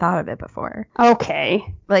haven't thought of it before.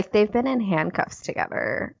 Okay. Like, they've been in handcuffs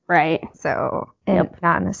together. Right. So,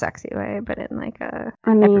 not in a sexy way, but in like a...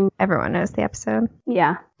 I mean... everyone knows the episode.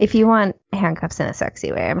 Yeah. If you want handcuffs in a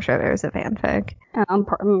sexy way, I'm sure there's a fanfic. I'm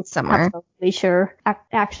somewhere. Absolutely sure.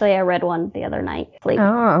 Actually, I read one the other night. Like,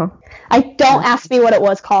 oh. Don't ask me what it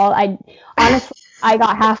was called. Honestly, I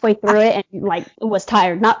got halfway through it and, like, was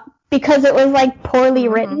tired. Not because it was, like, poorly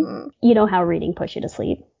written. You know how reading puts you to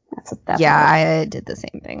sleep. That's I did the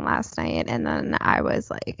same thing last night, and then I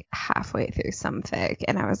was like halfway through some fic,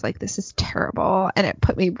 and I was like, this is terrible, and it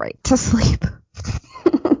put me right to sleep.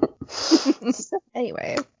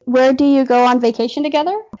 Anyway. Where do you go on vacation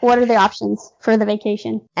together? What are the options for the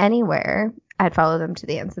vacation? Anywhere. I'd follow them to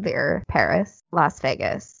the ends of the earth. Paris, Las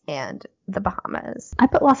Vegas, and the Bahamas. I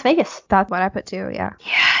put Las Vegas. That's what I put too, yeah.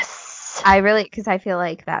 Yes. Because I feel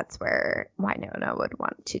like that's where Wynonna would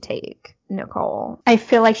want to take Nicole. I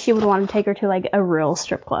feel like she would want to take her to, like, a real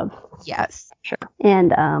strip club. Yes. Sure.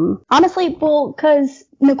 And, honestly, because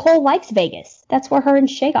Nicole likes Vegas. That's where her and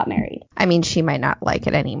Shay got married. I mean, she might not like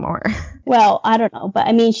it anymore. Well, I don't know, but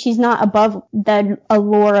I mean, she's not above the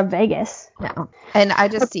allure of Vegas. No. And I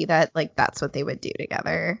just see that, like, that's what they would do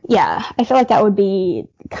together. Yeah, I feel like that would be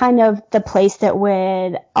kind of the place that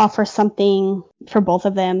would offer something for both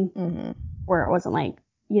of them, where it wasn't like,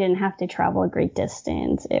 you didn't have to travel a great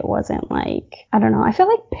distance. It wasn't like, I don't know. I feel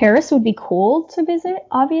like Paris would be cool to visit,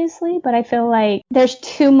 obviously, but I feel like there's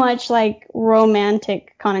too much, like,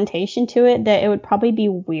 romantic connotation to it that it would probably be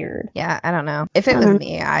weird. Yeah, I don't know. If it was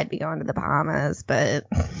me, I'd be going to the Bahamas, but...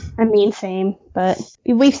 I mean, same, but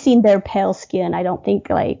we've seen their pale skin. I don't think,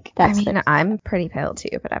 like, that's... I mean, I'm pretty pale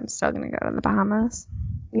too, but I'm still going to go to the Bahamas.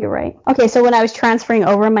 You're right. Okay, so when I was transferring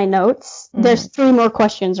over my notes, there's 3 more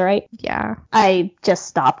questions, right? Yeah. I just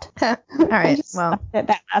stopped. All right, well. At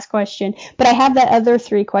that last question. But I have that other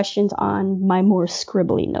 3 questions on my more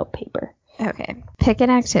scribbly note paper. Okay. Pick an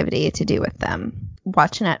activity to do with them.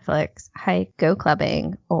 Watch Netflix, hike, go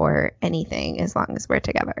clubbing, or anything as long as we're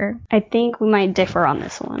together. I think we might differ on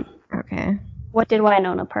this one. Okay. What did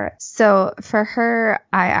Wynonna put? So for her,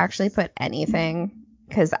 I actually put anything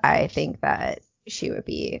because I think that she would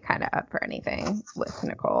be kind of up for anything with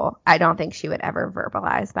Nicole. I don't think she would ever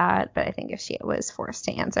verbalize that, but I think if she was forced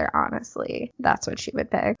to answer honestly, that's what she would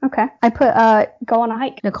pick. Okay. I put go on a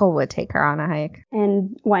hike. Nicole would take her on a hike.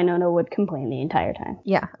 And Wynonna would complain the entire time.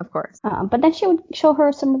 Yeah, of course. But then she would show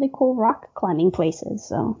her some really cool rock climbing places.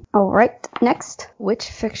 So, all right. Next. Which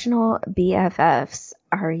fictional BFFs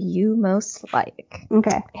are you most like?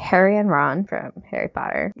 Okay. Harry and Ron from Harry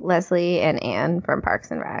Potter, Leslie and Anne from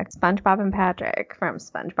Parks and Rec, SpongeBob and Patrick from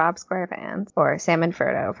SpongeBob SquarePants, or Sam and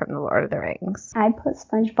Frodo from The Lord of the Rings. I put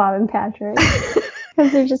SpongeBob and Patrick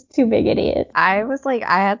because they're just two big idiots. I was like,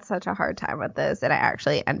 I had such a hard time with this, and I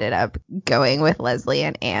actually ended up going with Leslie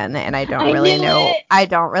and Anne, and I don't really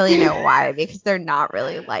know why, because they're not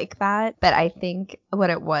really like that. But I think what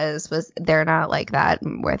it was they're not like that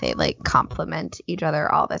where they like compliment each other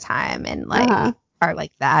all the time and like are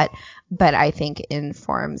like that. But I think in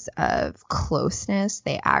forms of closeness,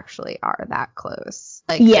 they actually are that close.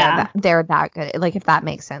 Like, they're that good. Like, if that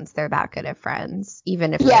makes sense, they're that good of friends,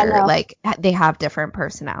 even if like they have different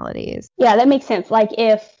personalities. Yeah, that makes sense. Like,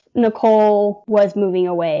 if Nicole was moving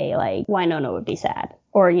away, like, Wynonna would be sad,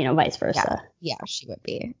 or, you know, vice versa. Yeah, she would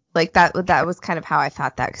be. Like, that was kind of how I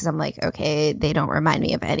thought that, because I'm like, okay, they don't remind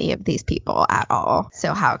me of any of these people at all,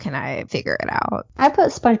 so how can I figure it out? I put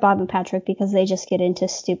SpongeBob and Patrick because they just get into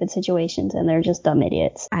stupid situations and they're just dumb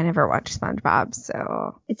idiots. I never watched SpongeBob,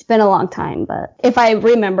 so... It's been a long time, but if I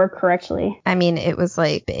remember correctly. I mean, it was,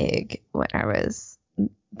 like, big when I was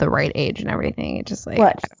the right age and everything. It just, like...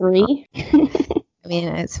 What, 3? I mean,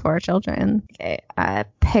 it's for children. Okay,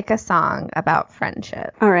 pick a song about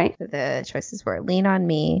friendship. All right. The choices were Lean on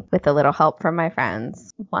Me, With a Little Help from My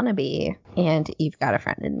Friends, Wannabe, and You've Got a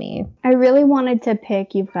Friend in Me. I really wanted to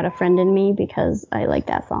pick You've Got a Friend in Me because I like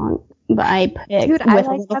that song. But I picked... Dude, I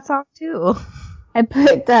like that song too. I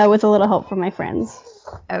picked With a Little Help from My Friends.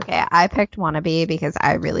 Okay, I picked Wannabe because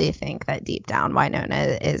I really think that deep down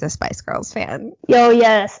Wynonna is a Spice Girls fan. Yo,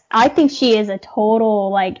 yes. I think she is a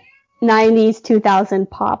total, like... 90s, 2000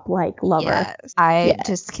 pop, like, lover. Yes. I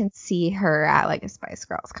just can see her at, like, a Spice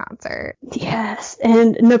Girls concert. Yes.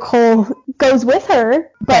 And Nicole goes with her,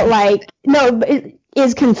 but, like, no,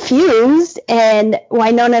 is confused, and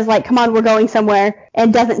Wynona's like, come on, we're going somewhere,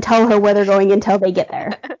 and doesn't tell her where they're going until they get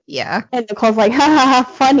there. Yeah. And Nicole's like, ha ha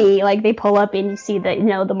ha, funny. Like, they pull up and you see that,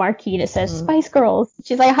 the marquee that says Spice Girls.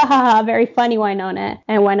 She's like, ha ha ha, very funny, Wynonna.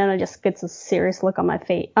 And Wynonna just gets a serious look on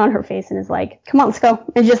her face and is like, come on, let's go.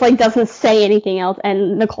 And just like doesn't say anything else.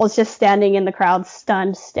 And Nicole's just standing in the crowd,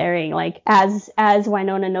 stunned, staring, like as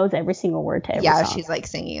Wynonna knows every single word to every song. Yeah, she's like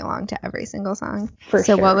singing along to every single song. For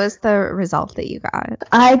so sure. What was the result that you got?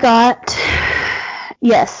 I got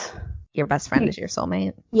yes. Your best friend is your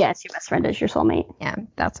soulmate? Yes, your best friend is your soulmate. Yeah,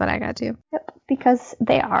 that's what I got too. Yep, because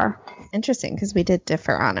they are. Interesting, because we did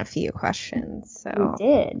differ on a few questions, so we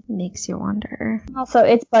did. Makes you wonder. Also,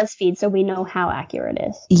 it's BuzzFeed, so we know how accurate it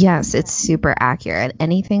is. Yes, it's super accurate.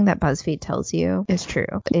 Anything that BuzzFeed tells you is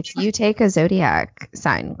true. If you take a zodiac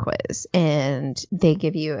sign quiz and they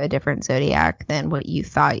give you a different zodiac than what you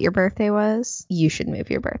thought your birthday was, you should move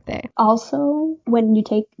your birthday. Also, when you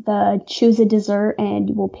take the choose a dessert and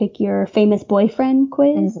you will pick your famous boyfriend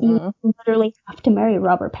quiz, you literally have to marry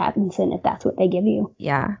Robert Pattinson if that's what they give you.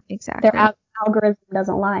 Yeah, exactly. Their algorithm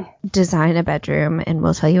doesn't lie. Design a bedroom and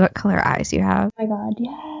we'll tell you what color eyes you have. Oh my god,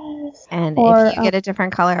 yes. And if you get a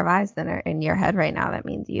different color of eyes than are in your head right now, that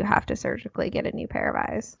means you have to surgically get a new pair of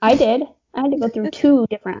eyes. I did. I had to go through 2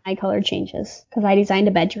 different eye color changes because I designed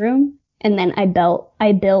a bedroom and then I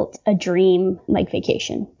built a dream like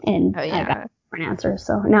vacation and I got different answers.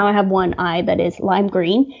 So now I have one eye that is lime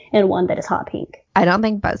green and one that is hot pink. I don't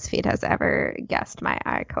think BuzzFeed has ever guessed my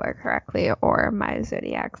eye color correctly or my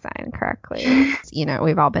zodiac sign correctly.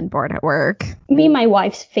 We've all been bored at work. Me and my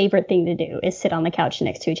wife's favorite thing to do is sit on the couch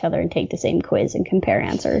next to each other and take the same quiz and compare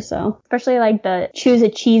answers. So especially like the choose a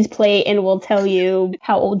cheese plate and we'll tell you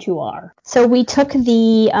how old you are. So we took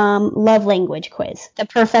the love language quiz, the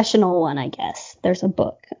professional one, I guess. There's a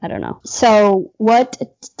book. I don't know. So what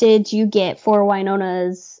did you get for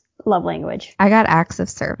Wynona's love language? I got acts of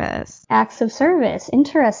service. Acts of service.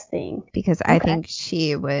 Interesting. Because I think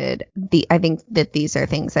I think that these are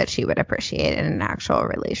things that she would appreciate in an actual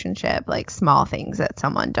relationship, like small things that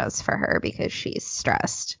someone does for her because she's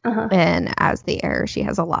stressed. And as the heir, she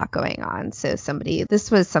has a lot going on. So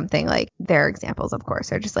this was something like, their examples, of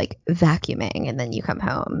course, are just like vacuuming and then you come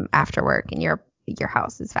home after work and your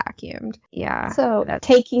house is vacuumed. Yeah. So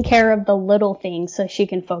taking care of the little things so she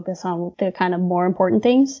can focus on the kind of more important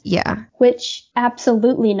things. Yeah. Which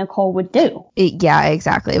absolutely Nicole would do. Yeah,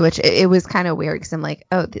 exactly. Which it was kind of weird because I'm like,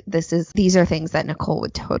 oh, these are things that Nicole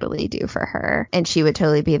would totally do for her. And she would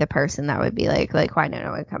totally be the person that would be like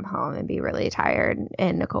Wynonna would come home and be really tired.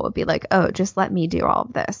 And Nicole would be like, oh, just let me do all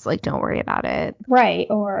of this. Like, don't worry about it. Right.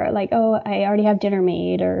 Or like, oh, I already have dinner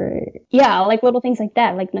made. Or yeah, like little things like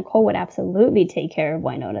that. Like Nicole would absolutely take care of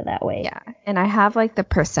Wynonna that way. Yeah. And I have like the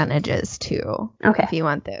percentages too. Okay. If you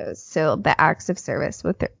want those. So the acts of service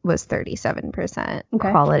was 37%.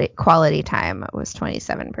 Okay. Quality time was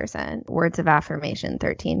 27%. Words of affirmation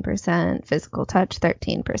 13%. Physical touch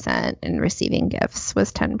 13%. And receiving gifts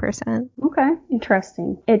was 10%. Okay.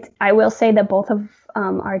 Interesting. I will say that both of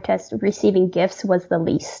our tests, receiving gifts was the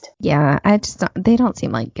least. Yeah, they don't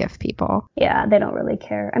seem like gift people. Yeah, they don't really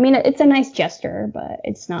care. I mean, it's a nice gesture, but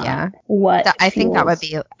it's not what I think that would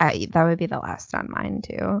be the last on mine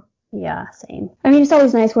too. Yeah, same. I mean, it's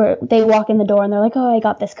always nice where they walk in the door and they're like, oh, I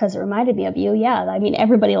got this because it reminded me of you. Yeah, I mean,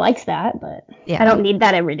 everybody likes that, but I don't need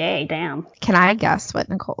that every day. Damn. Can I guess what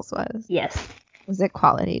Nicole's was? Yes. Was it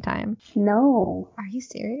quality time? No. Are you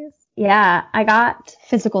serious? Yeah, I got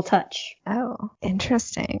physical touch. Oh,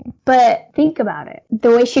 interesting. But think about it. The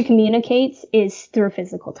way she communicates is through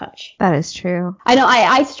physical touch. That is true. I know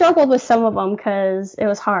I struggled with some of them because it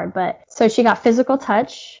was hard, but so she got physical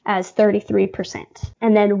touch as 33%.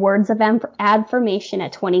 And then words of affirmation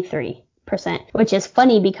at 23%, which is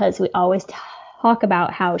funny because we always talk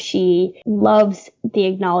about how she loves the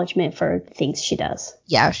acknowledgement for things she does.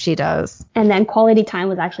 Yeah, she does. And then quality time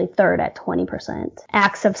was actually third at 20%.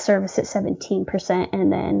 Acts of service at 17%.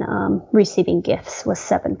 And then receiving gifts was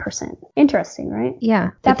 7%. Interesting, right? Yeah.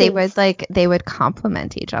 But they would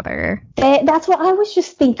complement each other. That's what I was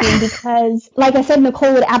just thinking because, like I said,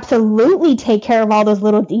 Nicole would absolutely take care of all those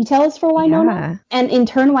little details for Wynonna. Yeah. And in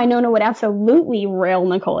turn, Wynonna would absolutely rail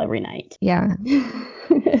Nicole every night. Yeah.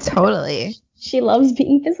 Totally. She loves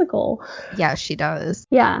being physical. Yeah, she does.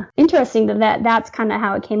 Yeah. Interesting that's kind of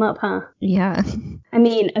how it came up, huh? Yeah. I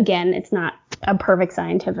mean, again, it's not a perfect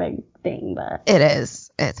scientific thing, but... It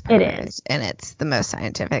is. It's perfect. It is. And it's the most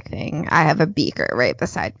scientific thing. I have a beaker right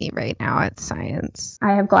beside me right now. It's science.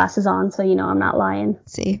 I have glasses on, so I'm not lying.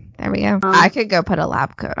 See? There we go. I could go put a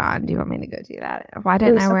lab coat on. Do you want me to go do that? Why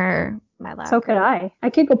didn't I wear my lab So coat. could I. I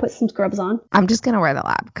could go put some scrubs on. I'm just going to wear the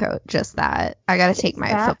lab coat. Just that. I got to take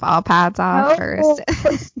my football pads off first.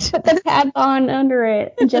 Put the pads on under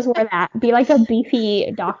it and just wear that. Be like a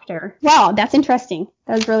beefy doctor. Wow, that's interesting.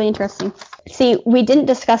 That was really interesting. See, we didn't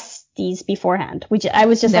discuss these beforehand. I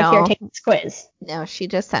was just like, here, take this quiz. No, she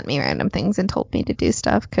just sent me random things and told me to do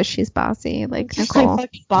stuff because she's bossy, like She's Nicole. like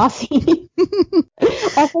fucking bossy.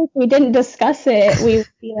 Also, if we didn't discuss it, we would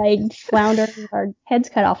be like floundering with our heads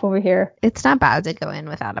cut off over here. It's not bad to go in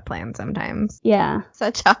without a plan sometimes. Yeah.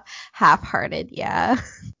 Such a half-hearted, yeah.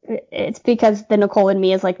 It's because the Nicole in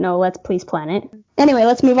me is like, no, let's please plan it. Anyway,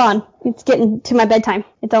 let's move on. It's getting to my bedtime.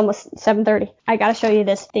 It's almost 7:30. I gotta show you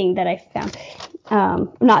this thing that I found.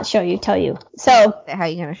 Not show you, tell you. So, how are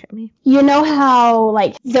you gonna show me? You know how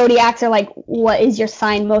like zodiacs are like, what is your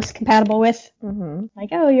sign most compatible with? Mm-hmm. Like,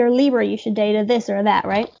 oh, you're Libra, you should date a this or that,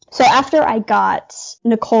 right? So after I got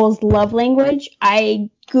Nicole's love language, I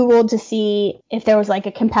Googled to see if there was like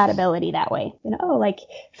a compatibility that way. Like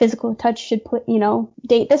physical touch should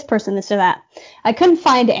date this person, this or that. I couldn't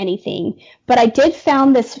find anything, but I did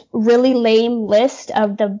found this really lame list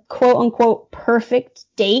of the quote unquote perfect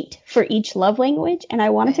date for each love language, and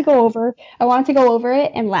I wanted to go over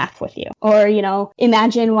it and laugh with you, or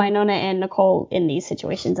imagine Wynonna and Nicole in these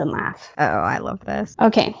situations and laugh. Oh, I love this.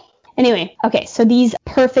 Okay. Anyway, so these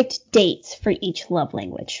perfect dates for each love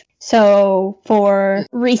language. So for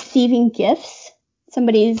receiving gifts,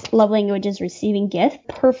 somebody's love language is receiving gifts.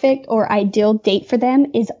 Perfect or ideal date for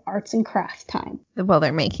them is arts and crafts time. Well,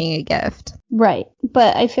 they're making a gift. Right.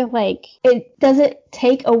 But I feel like it doesn't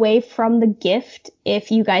take away from the gift if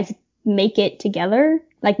you guys make it together,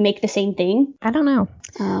 like make the same thing. I don't know.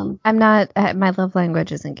 I'm not, my love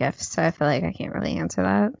language isn't gifts, so I feel like I can't really answer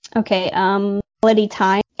that. Okay. Quality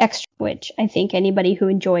time, extra, which I think anybody who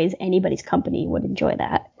enjoys anybody's company would enjoy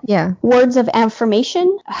that. Yeah. Words of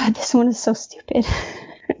affirmation. This one is so stupid.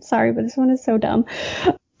 Sorry, but this one is so dumb.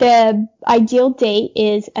 The ideal date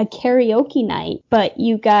is a karaoke night, but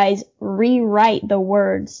you guys rewrite the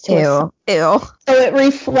words to Ew. So it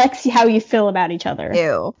reflects how you feel about each other.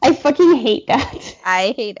 Ew. I fucking hate that.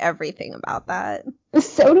 I hate everything about that.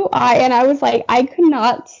 So do I, and I was like, I could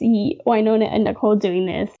not see Wynonna and Nicole doing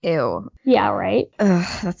this. Ew. Yeah, right? Ugh,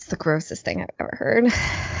 that's the grossest thing I've ever heard.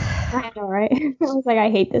 I know, right? I was like, I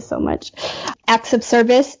hate this so much. Acts of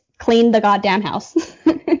service, clean the goddamn house.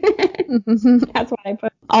 That's what I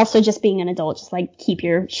put. Also, just being an adult, just like keep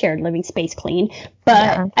your shared living space clean. But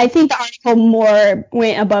yeah. I think the article more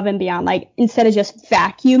went above and beyond. Like instead of just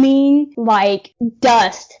vacuuming, like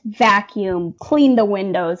dust, vacuum, clean the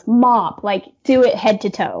windows, mop, like do it head to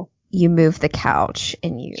toe. You move the couch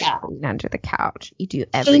and you clean under the couch. You do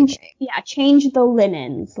everything. Change the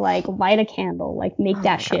linens, like light a candle, like make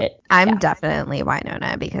that shit. I'm definitely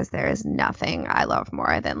Wynonna because there is nothing I love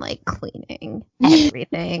more than like cleaning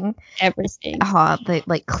everything. Everything. Oh,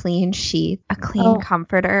 like clean sheets, a clean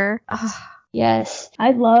comforter. Oh. Yes.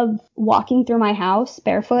 I love walking through my house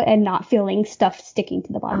barefoot and not feeling stuff sticking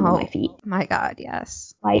to the bottom of my feet. My God,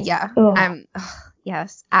 yes. Like,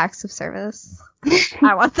 yes, acts of service.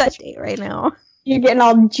 I want that date right now. You're getting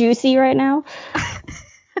all juicy right now.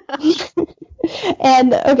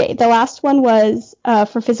 And okay, the last one was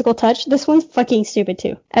for physical touch. This one's fucking stupid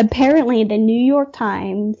too. Apparently, the New York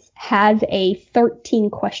Times has a 13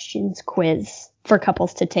 questions quiz for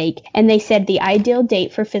couples to take, and they said the ideal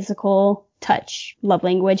date for physical touch love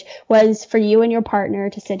language was for you and your partner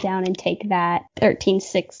to sit down and take that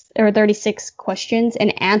 36 questions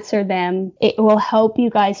and answer them. It will help you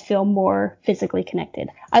guys feel more physically connected.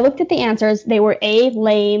 I looked at the answers. They were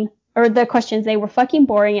lame, or the questions, they were fucking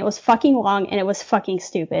boring. It was fucking long and it was fucking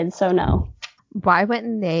stupid. So no. Why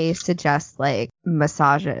wouldn't they suggest like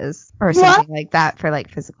massages or something like that for like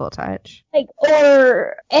physical touch? Like,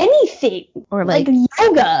 or anything. Or like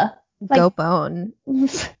yoga. Go bone.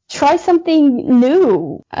 Try something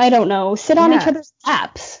new. I don't know. Sit on each other's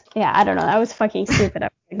laps. Yeah, I don't know. That was fucking stupid.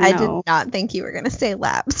 I did not think you were going to say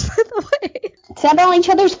laps, by the way. Sit on each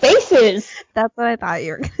other's faces. That's what I thought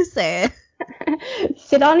you were going to say.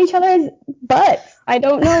 Sit on each other's butts. I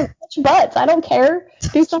don't know which butts. I don't care.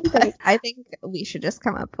 Do something. I think we should just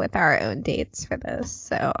come up with our own dates for this.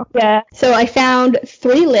 So yeah. So I found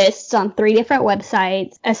 3 lists on 3 different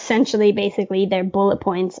websites. Essentially, basically, they're bullet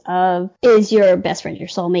points of, is your best friend your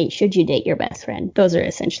soulmate? Should you date your best friend? Those are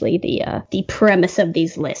essentially the premise of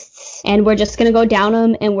these lists. And we're just gonna go down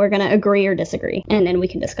them and we're gonna agree or disagree, and then we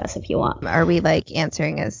can discuss if you want. Are we like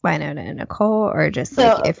answering as Wynonna and Nicole, or just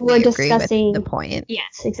like if we agree with the point?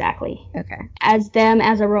 Yes, exactly. Okay. As them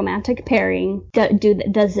as a romantic romantic pairing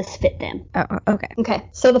does this fit them? Oh, okay. Okay.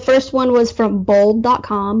 So the first one was from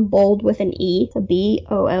bold.com, bold with an E, so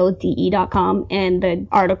BOLDE.com, and the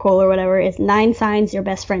article or whatever is 9 signs your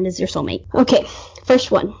best friend is your soulmate. Okay.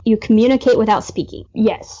 First one, you communicate without speaking.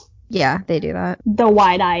 Yes. Yeah, they do that. The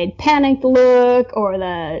wide-eyed panicked look or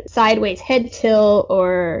the sideways head tilt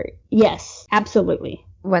or yes, absolutely.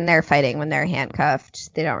 When they're fighting, when they're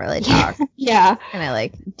handcuffed, they don't really talk. Yeah. And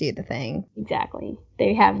I do the thing. Exactly.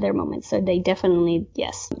 They have their moments, so they definitely,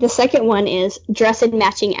 yes. The second one is dress in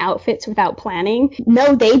matching outfits without planning.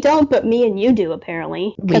 No, they don't, but me and you do,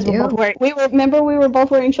 apparently. We do? Remember we were both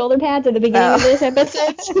wearing shoulder pads at the beginning of this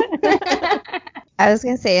episode? I was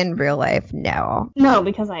going to say in real life, no. No,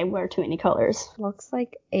 because I wear too many colors. Looks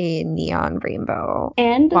like a neon rainbow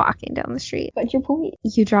and walking down the street. What's your point?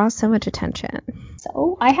 You draw so much attention.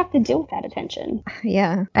 So I have to deal with that attention.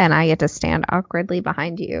 Yeah, and I get to stand awkwardly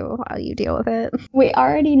behind you while you deal with it. We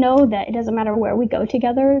already know that it doesn't matter where we go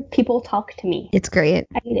together, people talk to me. It's great.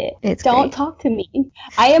 I hate it. Don't talk to me.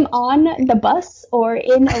 I am on the bus or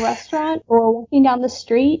in a restaurant or walking down the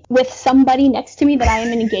street with somebody next to me that I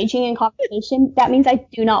am engaging in conversation. That means I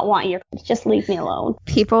do not want your just leave me alone.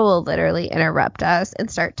 People will literally interrupt us and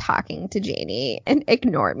start talking to Janie and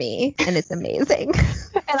ignore me, and it's amazing.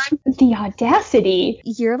 And the audacity.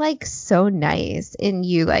 You're so nice and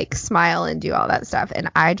you smile and do all that stuff, and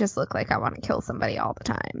I just look like I want to kill somebody all the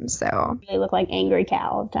time. So they look like angry cat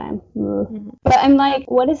all the time. Mm-hmm. But I'm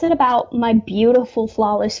what is it about my beautiful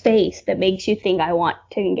flawless face that makes you think I want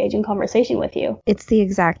to engage in conversation with you? It's the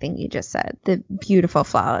exact thing you just said, the beautiful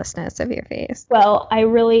flawlessness of your face. Well, I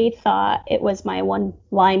really thought it was my one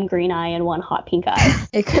lime green eye and one hot pink eye.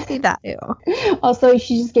 It could be that too. Also,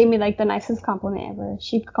 she just gave me the nicest compliment ever.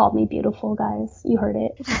 She called me beautiful, guys. You heard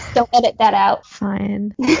it. Don't edit that out.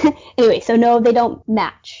 Fine. Anyway, so no, they don't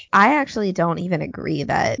match. I actually don't even agree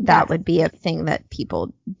that would be a thing that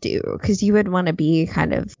people do, because you would want to be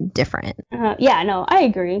kind of different. Yeah, no, I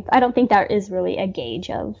agree. I don't think that is really a gauge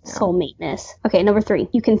of soulmateness. Okay, number 3.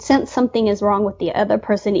 You can sense something is wrong with the other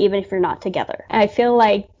person even if you're not together. I feel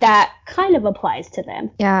like that kind of applies to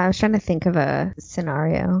them. Yeah, I was trying to think of a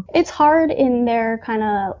scenario. It's hard in their kind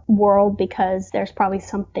of world because there's probably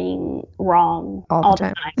something wrong all the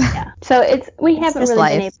time. Yeah. So we haven't really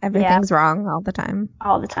life. Been able. Everything's wrong all the time.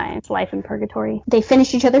 All the time. It's life in purgatory. They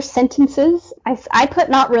finish each other's sentences. I put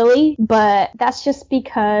not really, but that's just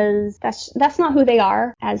because that's not who they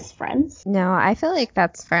are as friends. No, I feel like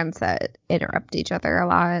that's friends that interrupt each other a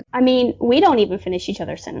lot. I mean, we don't even finish each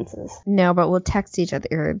other's sentences. No, but we'll text each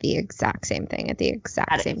other the exact same thing at the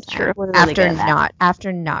exact same time. True. Really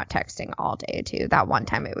after not texting all day too. That one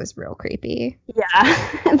time it was real creepy.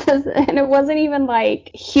 Yeah. And it wasn't even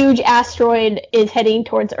huge asteroid is heading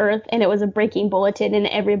towards Earth and it was a breaking bulletin and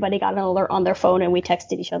everybody got an alert on their phone and we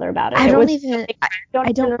texted each other about it.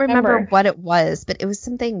 I don't remember what it was, but it was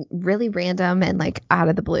something really random and out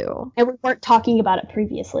of the blue. And we weren't talking about it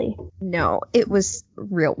previously. No, it was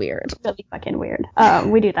real weird. Really fucking weird.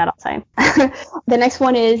 We do that all the time. The next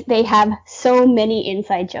one is they have so many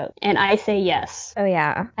inside jokes, and I say yes. Oh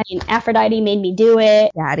yeah. I mean, Aphrodite made me do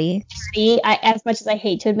it. Daddy. As much as I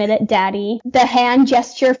hate to admit it, Daddy. The hand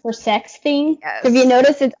gesture for sex thing. Yes. Have you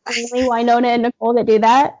noticed it's only Winona and Nicole that do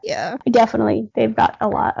that? Yeah. Definitely. They've got a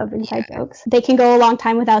lot of inside jokes. They can go a long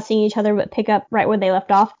time without seeing each other, but pick up right where they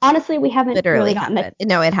left off. Honestly, we haven't really gotten it.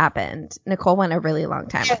 No, it happened. Nicole went a really long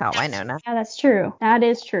time without Winona. Yeah, that's true. That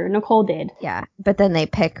is true. Nicole did. Yeah, but then they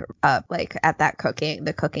pick up at that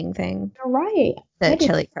the cooking thing. You're right. The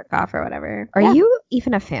chili cook-off or whatever. Are you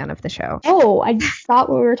even a fan of the show? Oh, I thought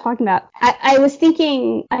what we were talking about. I was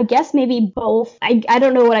thinking, I guess maybe both. I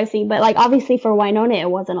don't know what I was thinking, but obviously for Winona, it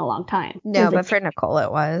wasn't a long time. No, but for Nicole,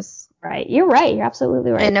 it was. Right. You're right. You're absolutely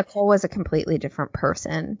right. And Nicole was a completely different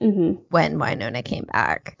person when Winona came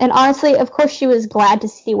back. And honestly, of course, she was glad to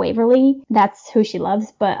see Waverly. That's who she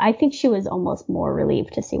loves. But I think she was almost more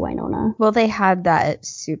relieved to see Winona. Well, they had that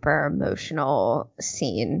super emotional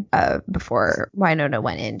scene before Winona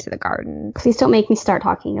went into the garden. Please don't make me start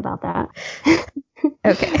talking about that.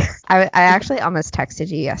 Okay. I actually almost texted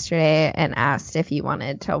you yesterday and asked if you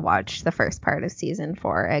wanted to watch the first part of season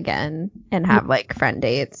 4 again and have friend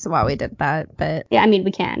dates while we did that, but yeah, I mean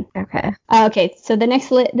we can. Okay. Okay, so the next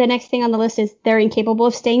thing on the list is they're incapable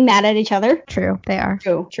of staying mad at each other. True, they are.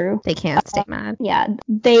 True. They can't stay mad. Yeah,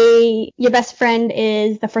 your best friend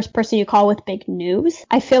is the first person you call with big news.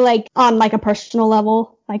 I feel like on a personal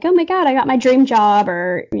level, like, oh my God, I got my dream job,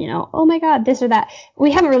 or, oh my God, this or that.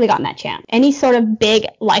 We haven't really gotten that chance. Any sort of big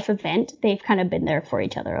life event, they've kind of been there for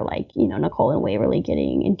each other, like, Nicole and Waverly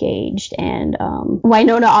getting engaged. And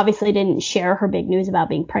Wynonna obviously didn't share her big news about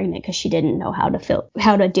being pregnant because she didn't know how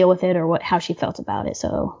to deal with it, or how she felt about it.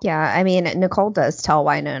 So yeah, I mean, Nicole does tell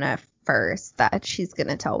Wynonna first that she's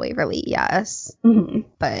gonna tell Waverly yes,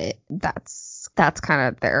 but that's kind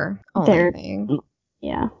of their only thing.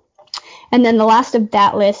 Yeah. And then the last of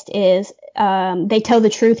that list is they tell the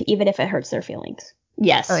truth even if it hurts their feelings.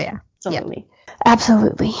 Yes. Oh, yeah. Absolutely. Yep.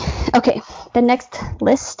 Absolutely. Okay. The next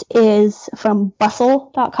list is from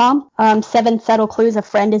bustle.com. 7 subtle clues a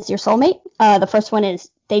friend is your soulmate. The first one is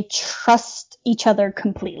they trust each other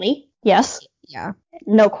completely. Yes. Yeah.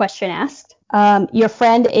 No question asked. Your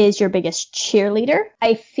friend is your biggest cheerleader.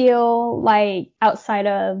 I feel like outside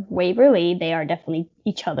of Waverly, they are definitely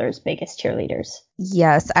each other's biggest cheerleaders.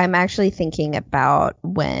 Yes, I'm actually thinking about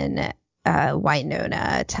when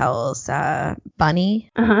Wynonna tells Bunny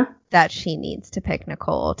that she needs to pick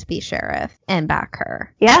Nicole to be sheriff and back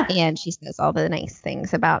her. Yeah. And she says all the nice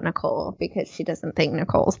things about Nicole because she doesn't think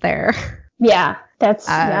Nicole's there. Yeah, that's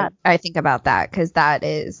I think about that because that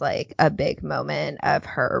is like a big moment of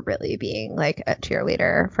her really being like a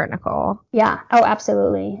cheerleader for Nicole. Yeah. Oh,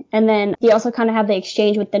 absolutely. And then you also kind of have the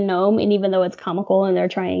exchange with the gnome, and even though it's comical and they're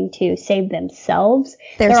trying to save themselves,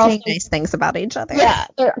 they're saying also nice things about each other. Yeah,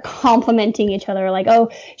 they're complimenting each other, like, oh,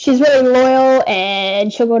 she's really loyal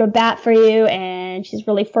and she'll go to bat for you, and she's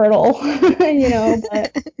really fertile,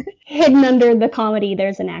 but hidden under the comedy,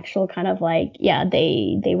 there's an actual kind of like, yeah,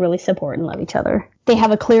 they really support and love each other. They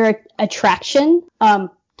have a clear attraction.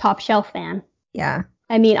 Top shelf fan. Yeah.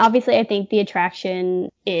 I mean, obviously, I think the attraction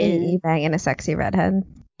is... You banging a sexy redhead.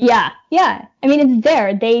 Yeah. I mean, it's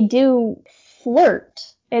there. They do flirt.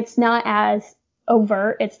 It's not as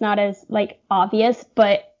overt. It's not as, like, obvious,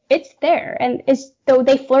 but it's there. And though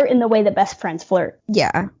they flirt in the way that best friends flirt.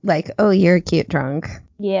 Yeah. Like, oh, you're a cute drunk.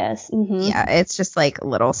 Yes. Mm-hmm. Yeah, it's just, like,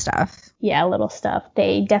 little stuff. Yeah, little stuff.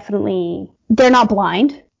 They're not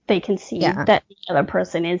blind. They can see that the other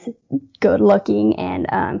person is good looking,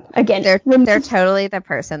 and again, they're totally the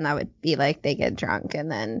person that would be like, they get drunk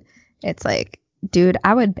and then it's like, dude,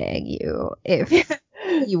 I would bang you if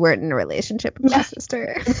you weren't in a relationship with my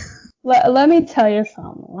sister. Let me tell you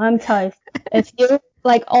something. If you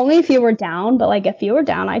like, only if you were down, but like if you were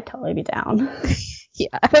down, I'd totally be down.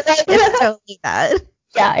 Yeah, but it's totally that.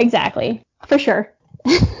 Yeah, exactly, for sure.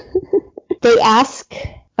 They ask.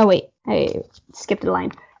 Oh wait, I skipped a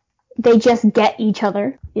line. They just get each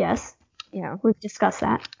other. Yes. Yeah. We've discussed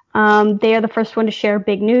that. They are the first one to share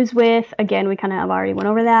big news with. Again, we kind of have already went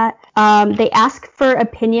over that. They ask for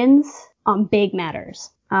opinions on big matters.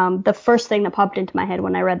 The first thing that popped into my head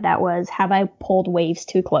when I read that was, have I pulled waves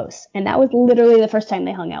too close? And that was literally the first time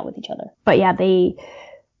they hung out with each other. But yeah,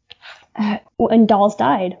 when Dolls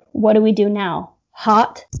died, what do we do now?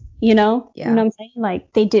 Hot? Yeah. You know what I'm saying?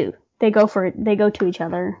 Like, they do. They go for it. They go to each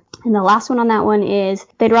other. And the last one on that one is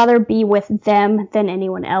they'd rather be with them than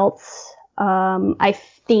anyone else. I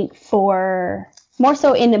think for more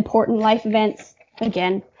so in important life events,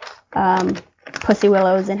 again, Pussy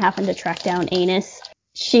Willows and having to track down Anus,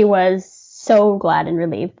 she was so glad and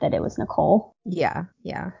relieved that it was Nicole. Yeah.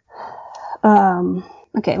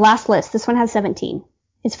 Okay, last list. This one has 17.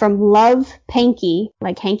 It's from Love Panky,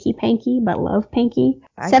 like Hanky Panky, but Love Panky.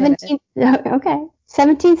 17. Okay.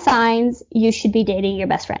 17 signs you should be dating your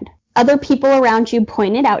best friend. Other people around you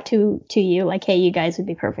pointed out to you, like, hey, you guys would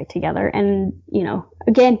be perfect together. And,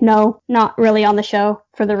 again, no, not really on the show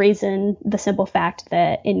for the simple fact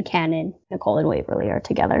that in canon, Nicole and Waverly are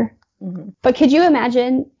together. Mm-hmm. But could you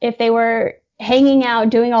imagine if they were hanging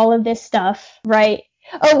out, doing all of this stuff, right?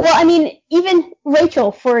 Oh, well, I mean, even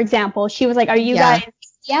Rachel, for example, she was like, are you guys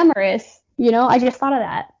amorous? I just thought of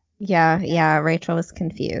that. Yeah, Rachel was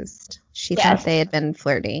confused. She thought they had been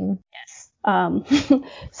flirting. Yes.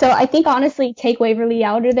 So I think, honestly, take Waverly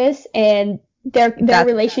out of this and their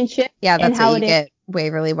relationship. Yeah, that's how you get.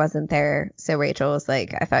 Waverly wasn't there, so Rachel was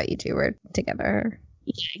like, I thought you two were together.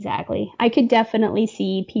 Yeah, exactly. I could definitely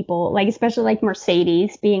see people, like, especially like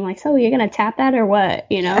Mercedes, being like, so you're going to tap that or what?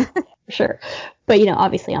 For sure. But,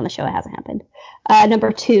 obviously on the show it hasn't happened.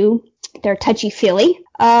 Number 2, they're touchy-feely.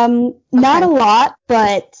 Not a lot,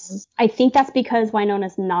 but I think that's because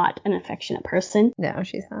Wynonna's not an affectionate person. No,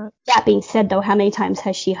 she's not. That being said, though, how many times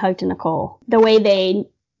has she hugged Nicole? The way they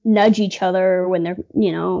nudge each other when they're,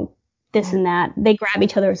 this and that. They grab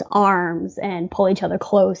each other's arms and pull each other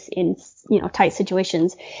close in, tight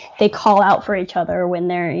situations. They call out for each other when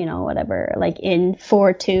they're, whatever, like in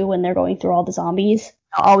 4-2 when they're going through all the zombies.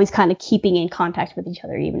 always kind of keeping in contact with each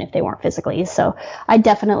other, even if they weren't physically. So I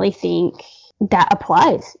definitely think that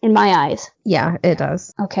applies in my eyes. Yeah, it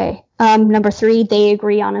does. Okay. Number 3, they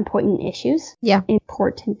agree on important issues. Yeah.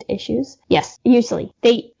 Important issues. Yes, usually.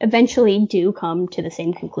 They eventually do come to the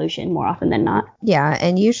same conclusion more often than not. Yeah,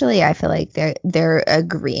 and usually I feel like they're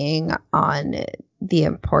agreeing on the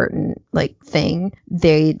important thing.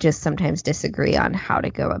 They just sometimes disagree on how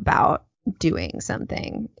to go about doing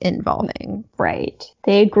something involving. Right.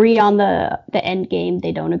 They agree on the end game.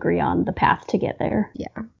 They don't agree on the path to get there.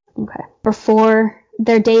 Yeah. Okay. Number 4,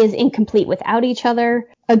 their day is incomplete without each other.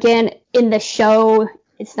 Again, in the show,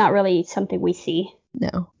 it's not really something we see.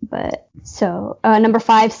 No. But so, number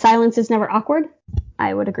 5, silence is never awkward.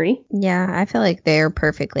 I would agree. Yeah, I feel like they're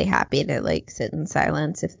perfectly happy to sit in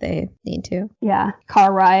silence if they need to. Yeah,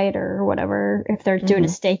 car ride or whatever, if they're doing a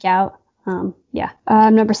stakeout. Yeah.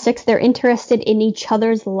 Number 6, they're interested in each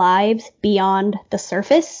other's lives beyond the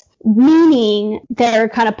surface. Meaning their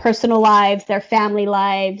kind of personal lives, their family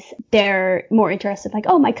lives, they're more interested, like,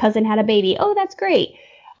 oh, my cousin had a baby. Oh, that's great.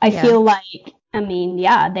 I feel like,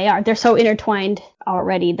 they are. They're so intertwined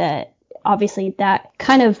already that obviously that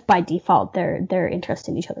kind of by default, their interest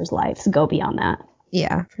in each other's lives go beyond that.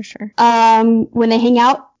 Yeah, for sure. When they hang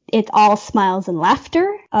out, it's all smiles and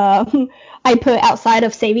laughter. I put outside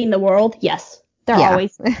of saving the world. Yes. They're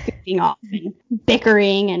always goofing off and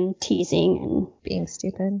bickering and teasing and being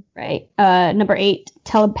stupid. Right. Number 8,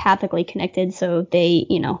 telepathically connected, so they,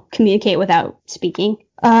 communicate without speaking.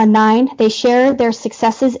 9, they share their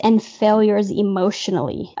successes and failures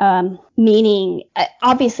emotionally. Meaning,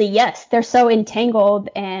 obviously, yes, they're so entangled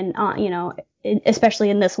and, especially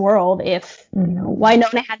in this world, if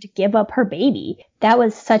Wynonna had to give up her baby, that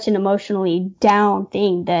was such an emotionally down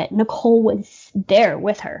thing that Nicole was there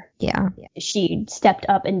with her. Yeah. She stepped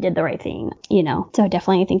up and did the right thing, so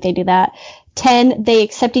definitely I think they do that. 10, they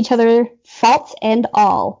accept each other, faults and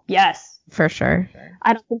all. Yes. For sure.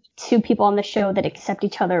 I don't think 2 people on the show that accept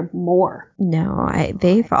each other more. No,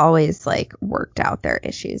 they've always worked out their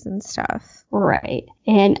issues and stuff. Right.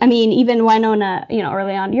 And even Wynonna,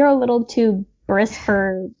 early on, you're a little too brisk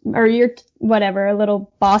or you're whatever, a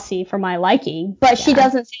little bossy for my liking, but she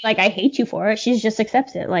doesn't say I hate you for it. She just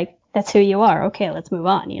accepts it. That's who you are. Okay, let's move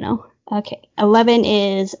on, Okay. 11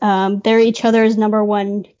 is, they're each other's number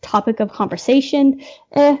 1 topic of conversation.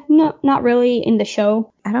 No, not really in the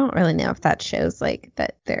show. I don't really know if that shows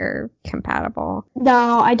that they're compatible.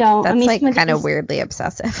 No, I don't. That's kind of weirdly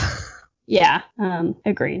obsessive. Yeah,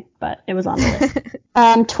 agreed, but it was on the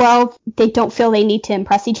list. 12, they don't feel they need to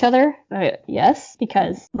impress each other. Yes,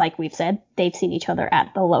 because like we've said, they've seen each other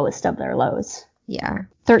at the lowest of their lows. Yeah.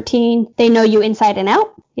 13, they know you inside and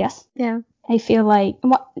out. Yes. Yeah. I feel like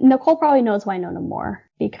Nicole probably knows Wynonna more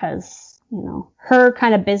because, her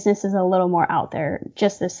kind of business is a little more out there.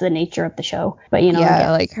 Just as the nature of the show. But,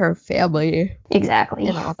 her family. Exactly.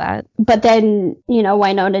 And all that. But then,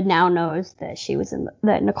 Wynonna now knows that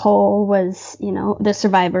that Nicole was, the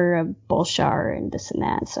survivor of Bulshar and this and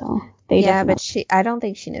that. So but I don't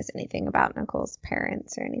think she knows anything about Nicole's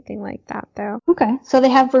parents or anything like that, though. Okay. So they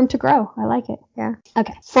have room to grow. I like it. Yeah.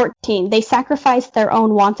 Okay. 14. They sacrifice their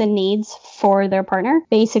own wants and needs for their partner.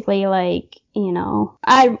 Basically, I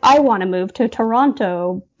want to move to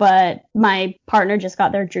Toronto, but my partner just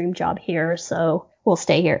got their dream job here, so we'll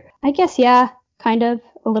stay here. I guess, yeah, kind of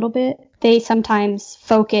a little bit. They sometimes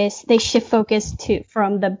shift focus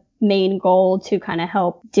from the main goal to kind of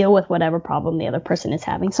help deal with whatever problem the other person is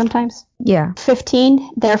having sometimes. Yeah.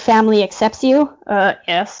 15, their family accepts you.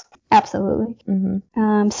 Yes, absolutely.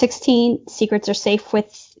 Mm-hmm. 16, secrets are safe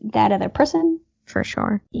with that other person. For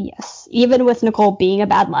sure. Yes. Even with Nicole being a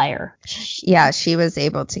bad liar. Yeah, she was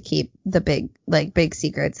able to keep the big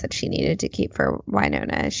secrets that she needed to keep for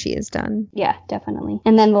Wynonna, as she has done. Yeah, definitely.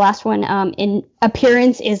 And then the last one, in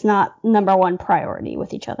appearance is not number 1 priority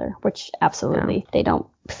with each other, which absolutely they don't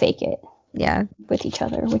fake it. Yeah. With each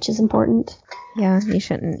other, which is important. Yeah, you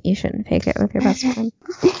shouldn't fake it with your best friend.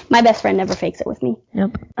 My best friend never fakes it with me.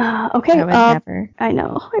 Nope. Okay. I would never. I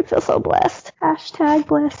know. I feel so blessed. #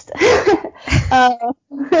 blessed.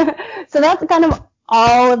 So that's kind of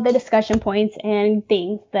all of the discussion points and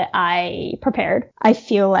things that I prepared. I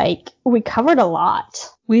feel like we covered a lot.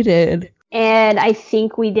 We did. And I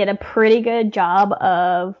think we did a pretty good job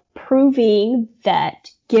of proving that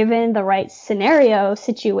given the right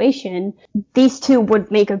situation, these 2 would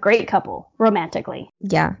make a great couple romantically.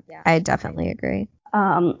 Yeah, I definitely agree.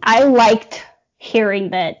 I liked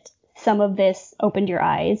hearing that some of this opened your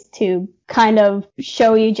eyes to kind of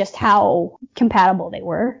show you just how compatible they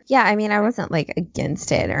were? Yeah, I mean, I wasn't like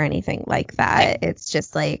against it or anything like that. It's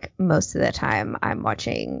just like most of the time I'm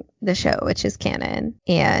watching the show, which is canon,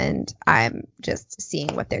 and I'm just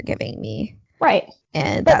seeing what they're giving me. Right.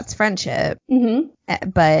 And that's friendship. Mm-hmm.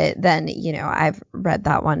 But then, you know, I've read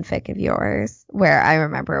that one fic of yours where I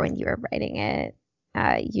remember when you were writing it,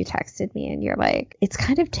 you texted me and you're like, it's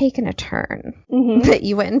kind of taken a turn, but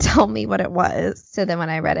you wouldn't tell me what it was. So then when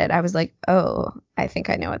I read it, I was like, oh, I think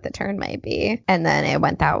I know what the turn might be. And then it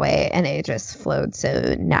went that way, and it just flowed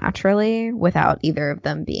so naturally without either of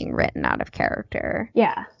them being written out of character.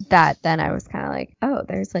 Yeah. That then I was kind of like, oh,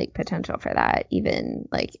 there's like potential for that even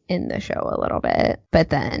like in the show a little bit. But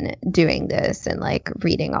then doing this and like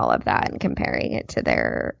reading all of that and comparing it to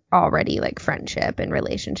their already like friendship and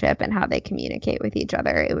relationship and how they communicate with each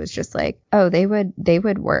other, it was just like, oh, they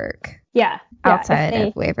would work. Yeah. Outside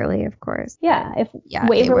of Waverly, of course. Yeah. If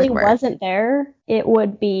Waverly wasn't there, it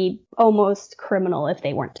would be almost criminal if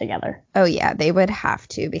they weren't together. Oh, yeah. They would have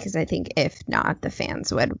to, because I think if not, the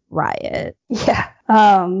fans would riot. Yeah.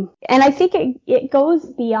 And I think it goes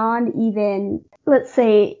beyond even, let's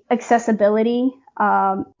say, accessibility.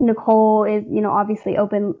 Nicole is, you know, obviously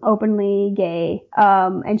openly gay,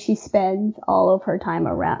 and she spends all of her time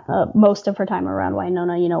around, most of her time around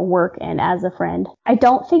Wynonna, you know, work and as a friend. I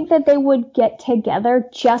don't think that they would get together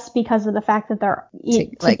just because of the fact that they're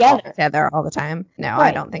together all the time. No, right.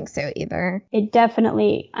 I don't think so either. It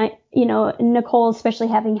definitely, you know, Nicole, especially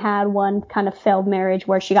having had one kind of failed marriage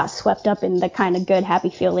where she got swept up in the kind of good,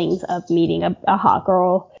 happy feelings of meeting a hot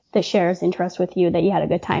girl that shares interest with you, that you had a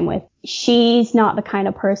good time with. She's not the kind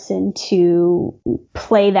of person to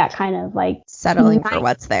play that kind of like settling for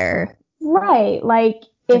what's there. Right. Like,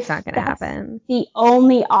 it's not going to happen. The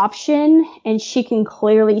only option, and she can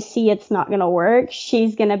clearly see it's not going to work,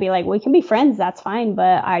 she's going to be like, we can be friends, that's fine,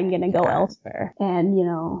 but I'm going to go elsewhere. And, you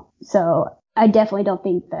know, so I definitely don't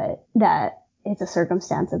think that it's a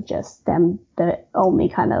circumstance of just them, the only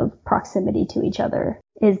kind of proximity to each other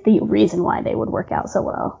is the reason why they would work out so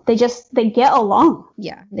well. They get along.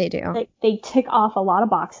 Yeah, they do. They tick off a lot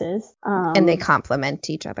of boxes. And they complement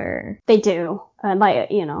each other. They do.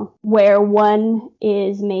 Like, you know, where one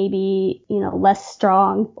is maybe, you know, less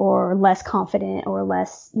strong or less confident or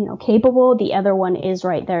less, you know, capable, the other one is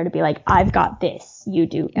right there to be like, I've got this, you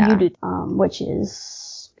do, which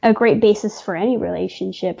is a great basis for any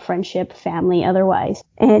relationship, friendship, family, otherwise.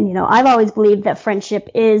 And, you know, I've always believed that friendship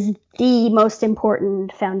is the most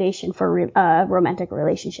important foundation for a romantic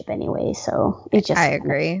relationship anyway. So it just... I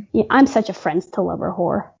agree. Yeah, I'm such a friends to lover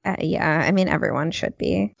whore. Yeah, I mean, everyone should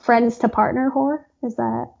be. Friends to partner whore? Is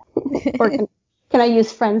that... or can I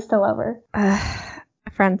use friends to lover?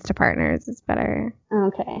 Friends to partners is better.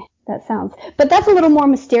 Okay, that sounds... But that's a little more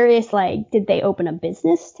mysterious. Like, did they open a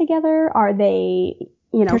business together? Are they...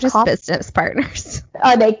 You know, they're just business partners.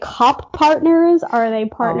 Are they cop partners? Are they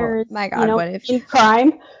partners? Oh my God, you know, what if in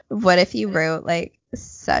crime? What if you wrote like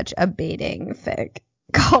such a baiting fic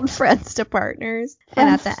called Friends to Partners, and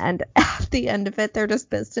at the end of it, they're just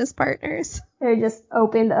business partners? They just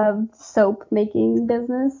opened a soap making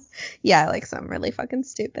business. Yeah, like something really fucking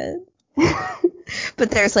stupid.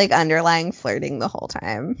 But there's like underlying flirting the whole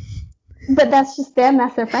time. But that's just them.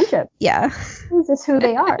 That's their friendship. Yeah. This is who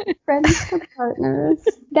they are. Friends to partners.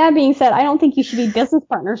 That being said, I don't think you should be business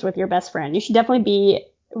partners with your best friend. You should definitely be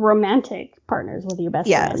romantic partners with your best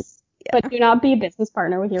friend. Yeah. But do not be a business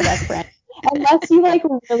partner with your best friend. Unless you like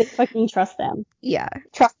really fucking trust them. Yeah.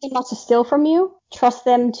 Trust them not to steal from you. Trust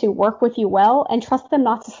them to work with you well. And trust them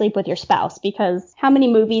not to sleep with your spouse. Because how many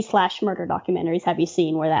movies/murder documentaries have you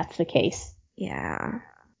seen where that's the case? Yeah.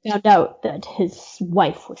 Found out that his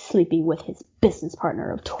wife was sleeping with his business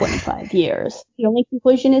partner of 25 years. The only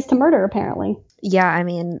conclusion is to murder, apparently. Yeah, I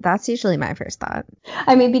mean, that's usually my first thought.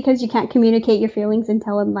 I mean, because you can't communicate your feelings and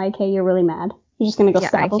tell him, like, hey, you're really mad. You're just going to go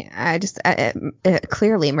stab him. It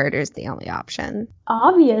clearly murder's the only option.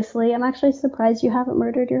 Obviously. I'm actually surprised you haven't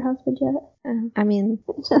murdered your husband yet. I mean...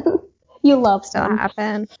 You love still him.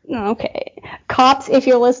 happen. Okay. Cops, if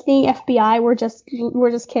you're listening, FBI, we're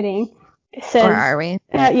just kidding. Says, or are we?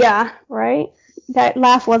 Yeah, right? That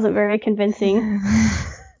laugh wasn't very convincing.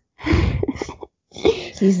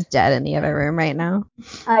 He's dead in the other room right now.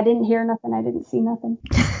 I didn't hear nothing. I didn't see nothing.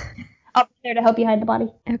 I'll be there to help you hide the body.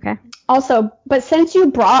 Okay. Also, but since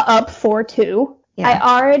you brought up 4-2, I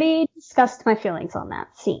already discussed my feelings on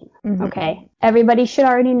that scene. Mm-hmm. Okay? Everybody should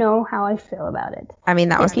already know how I feel about it. I mean,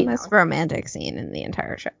 that was the most romantic scene in the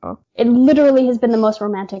entire show. It literally has been the most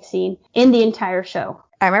romantic scene in the entire show.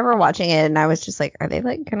 I remember watching it and I was just like, are they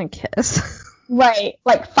like gonna kiss? Right.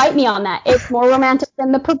 Like, fight me on that. It's more romantic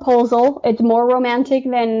than the proposal. It's more romantic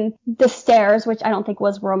than the stairs, which I don't think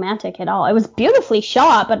was romantic at all. It was beautifully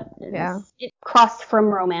shot, but it crossed from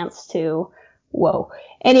romance to whoa.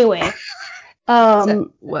 Anyway,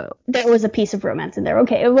 whoa. There was a piece of romance in there.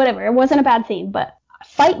 Okay, whatever. It wasn't a bad scene, but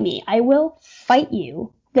fight me. I will fight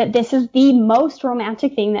you that this is the most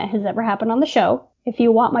romantic thing that has ever happened on the show. If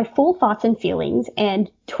you want my full thoughts and feelings and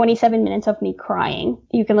 27 minutes of me crying,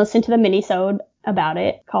 you can listen to the minisode about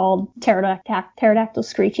it called Pterodactyl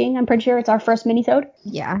Screeching. I'm pretty sure it's our first minisode.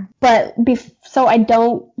 Yeah. But so I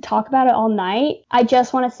don't talk about it all night, I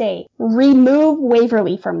just want to say, remove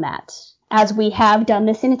Waverly from that. As we have done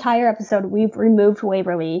this entire episode, we've removed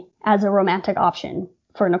Waverly as a romantic option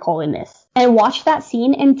for Nicole in this. And watch that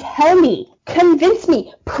scene and tell me, convince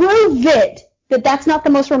me, prove it, that that's not the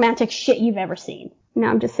most romantic shit you've ever seen. Now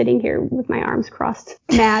I'm just sitting here with my arms crossed,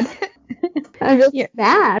 mad. I'm just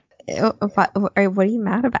mad. What are you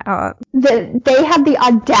mad about? That they had the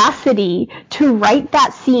audacity to write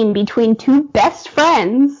that scene between two best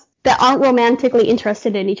friends that aren't romantically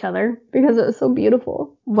interested in each other because it was so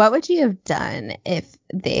beautiful. What would you have done if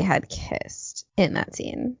they had kissed in that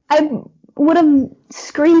scene? I would have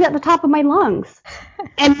screamed at the top of my lungs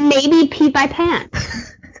and maybe peed my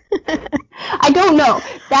pants. I don't know.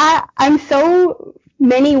 That I'm so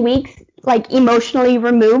many weeks like emotionally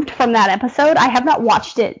removed from that episode. I have not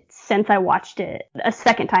watched it since I watched it a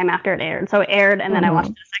second time after it aired. So it aired and then I watched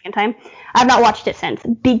it a second time. I've not watched it since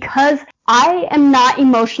because I am not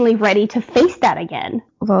emotionally ready to face that again.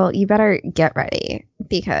 Well, you better get ready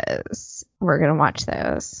because we're going to watch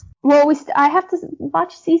those. Well, I have to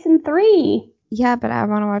watch season 3. Yeah, but I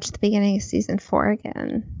want to watch the beginning of season 4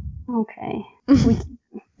 again. Okay.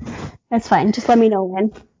 That's fine. Just let me know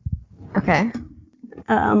when. Okay.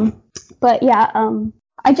 But yeah,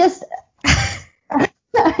 I just...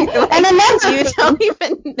 and another you don't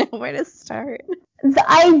even know where to start.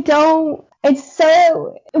 It's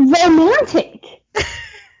so romantic.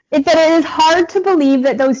 That it is hard to believe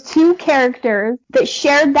that those two characters that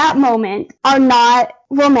shared that moment are not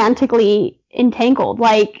romantically entangled.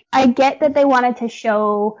 Like, I get that they wanted to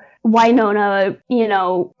show Wynonna,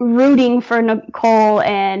 rooting for Nicole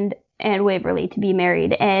and Waverly to be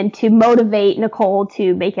married and to motivate Nicole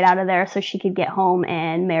to make it out of there so she could get home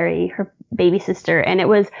and marry her baby sister. And it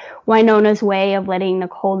was Wynonna's way of letting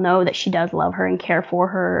Nicole know that she does love her and care for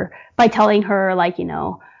her by telling her, like,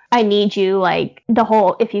 I need you, like, the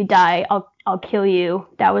whole, if you die, I'll kill you.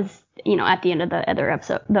 That was, at the end of the other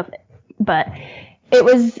episode. But it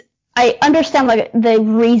was, I understand, like, the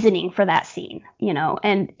reasoning for that scene,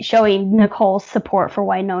 and showing Nicole's support for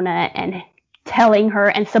Wynonna and telling her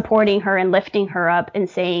and supporting her and lifting her up and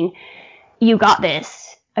saying, you got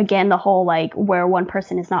this. Again, the whole, like, where one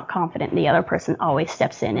person is not confident, the other person always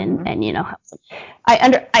steps in and helps them.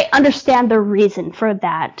 I understand the reason for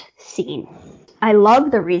that scene. I love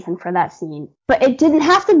the reason for that scene, but it didn't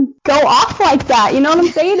have to go off like that. You know what I'm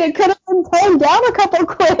saying? It could have been toned down a couple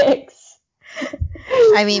clicks.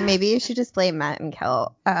 I mean, maybe you should just play Matt and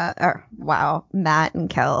Kel. Matt and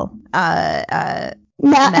Kel.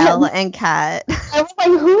 Mel and Kat. I was like,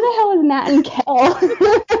 who the hell is Matt and Kel?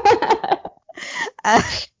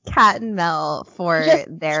 Kat and Mel for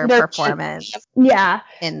their performance. Yeah.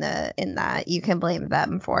 In that, you can blame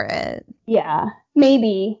them for it. Yeah,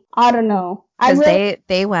 maybe. I don't know. Because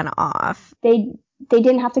they went off. They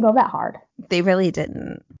didn't have to go that hard. They really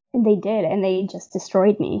didn't. And they did, and they just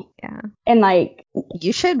destroyed me. Yeah. And, like...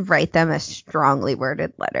 You should write them a strongly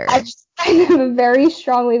worded letter. I just write them a very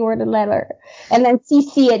strongly worded letter. And then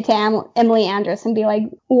CC it to Emily Andras and be like,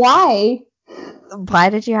 why? Why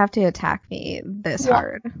did you have to attack me this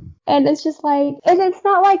hard? And it's just like... And it's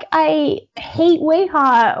not like I hate Way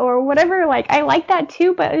Hot or whatever. Like, I like that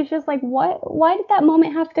too, but it's just like, what? Why did that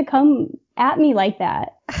moment have to come at me like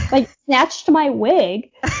that? Like, snatched my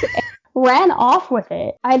wig... ran off with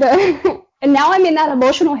it. And now I'm in that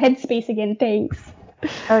emotional headspace again. Thanks.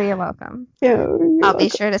 Oh, you're welcome. I'll be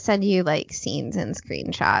sure to send you like scenes and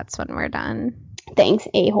screenshots when we're done. Thanks,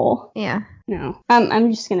 a-hole. Yeah. No.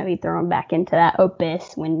 I'm just gonna be thrown back into that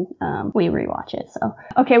abyss when we rewatch it. So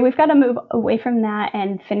okay, we've got to move away from that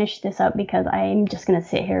and finish this up because I'm just gonna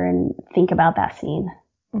sit here and think about that scene.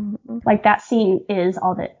 Mm-hmm. Like, that scene is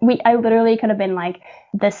all that I literally could have been like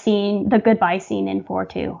the goodbye scene in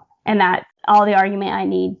 4-2. And that's all the argument I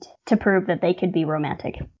need to prove that they could be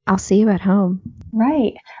romantic. I'll see you at home.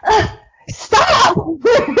 Right. Stop!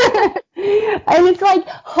 And it's like,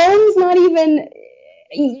 home's not even...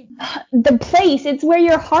 the place, it's where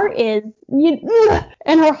your heart is.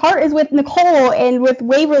 And her heart is with Nicole and with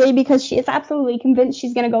Waverly, because she is absolutely convinced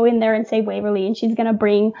she's going to go in there and save Waverly, and she's going to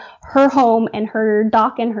bring her home and her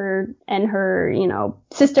Doc and her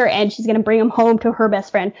sister, and she's going to bring them home to her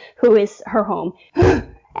best friend, who is her home.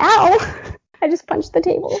 Ow! I just punched the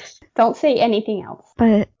table. Don't say anything else.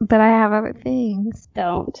 But I have other things.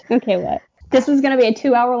 Don't. Okay, what? This was going to be a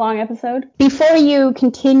 2-hour-long episode. Before you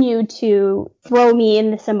continue to throw me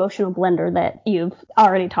in this emotional blender that you've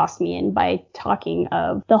already tossed me in by talking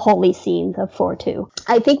of the holy scenes of 4-2,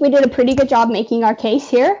 I think we did a pretty good job making our case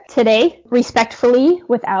here today, respectfully,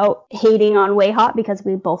 without hating on Wayhot, because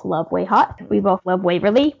we both love Wayhot. We both love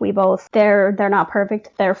Waverly. They're not perfect.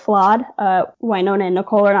 They're flawed. Wynonna and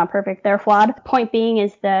Nicole are not perfect. They're flawed. Point being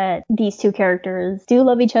is that these two characters do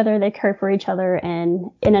love each other. They care for each other,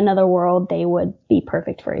 and in another world, they would be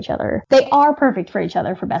perfect for each other. They are perfect for each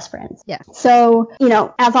other for best friends. Yeah. So,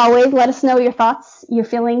 as always, let us know your thoughts, your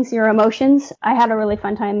feelings, your emotions. I had a really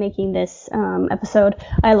fun time making this episode.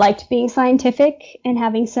 I liked being scientific and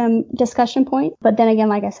having some discussion point. But then again,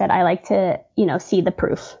 like I said, I like to, see the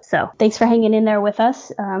proof. So thanks for hanging in there with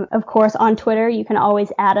us. Of course, on Twitter, you can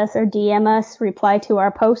always add us or DM us, reply to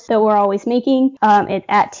our posts that we're always making. It's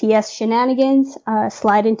at TS Shenanigans.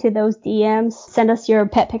 Slide into those DMs. Send us your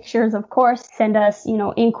pet pictures, of course. Send us,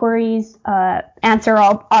 inquiries. Answer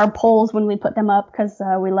our polls when we put them up, because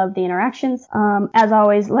we love the interactions. As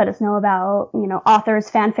always, let us know about,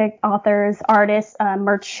 authors, fanfic authors, artists,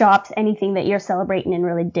 merch shops, anything that you're celebrating and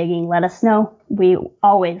really digging. Let us know. We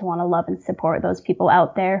always want to love and support those people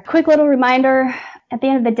out there. Quick little reminder. At the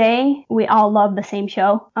end of the day, we all love the same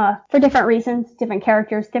show, for different reasons, different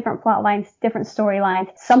characters, different plot lines, different storylines.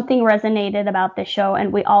 Something resonated about this show,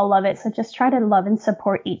 and we all love it. So just try to love and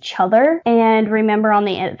support each other. And remember, on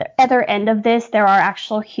the other end of this, there are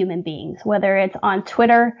actual human beings, whether it's on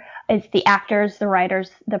Twitter, it's the actors, the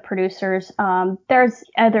writers, the producers. There's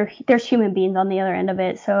human beings on the other end of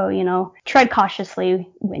it. So, tread cautiously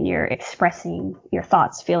when you're expressing your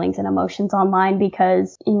thoughts, feelings, and emotions online,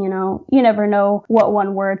 because, you never know what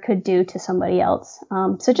one word could do to somebody else.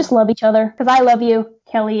 So just love each other, because I love you.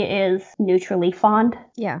 Kelly is neutrally fond.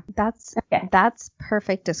 Yeah, that's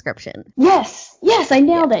perfect description. Yes, I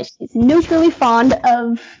nailed it. She's neutrally fond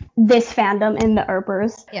of this fandom and the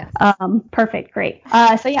Earpers. Yes. Perfect, great.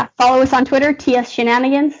 Follow us on Twitter, TS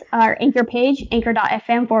Shenanigans, our Anchor page,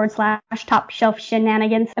 anchor.fm/Top Shelf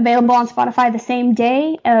Shenanigans. Available on Spotify the same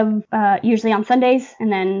day of usually on Sundays,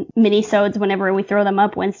 and then mini-sodes whenever we throw them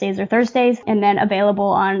up, Wednesdays or Thursdays, and then available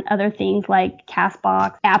on other things like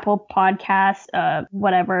CastBox, Apple Podcasts,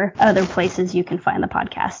 whatever other places you can find the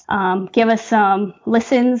podcast. Give us some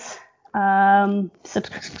listens.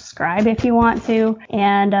 Subscribe if you want to.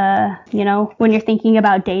 And, when you're thinking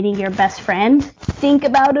about dating your best friend, think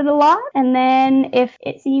about it a lot. And then if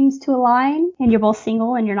it seems to align and you're both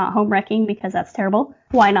single and you're not home wrecking, because that's terrible,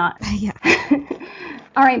 why not? Yeah.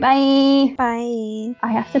 All right, bye. Bye.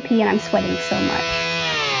 I have to pee and I'm sweating so much.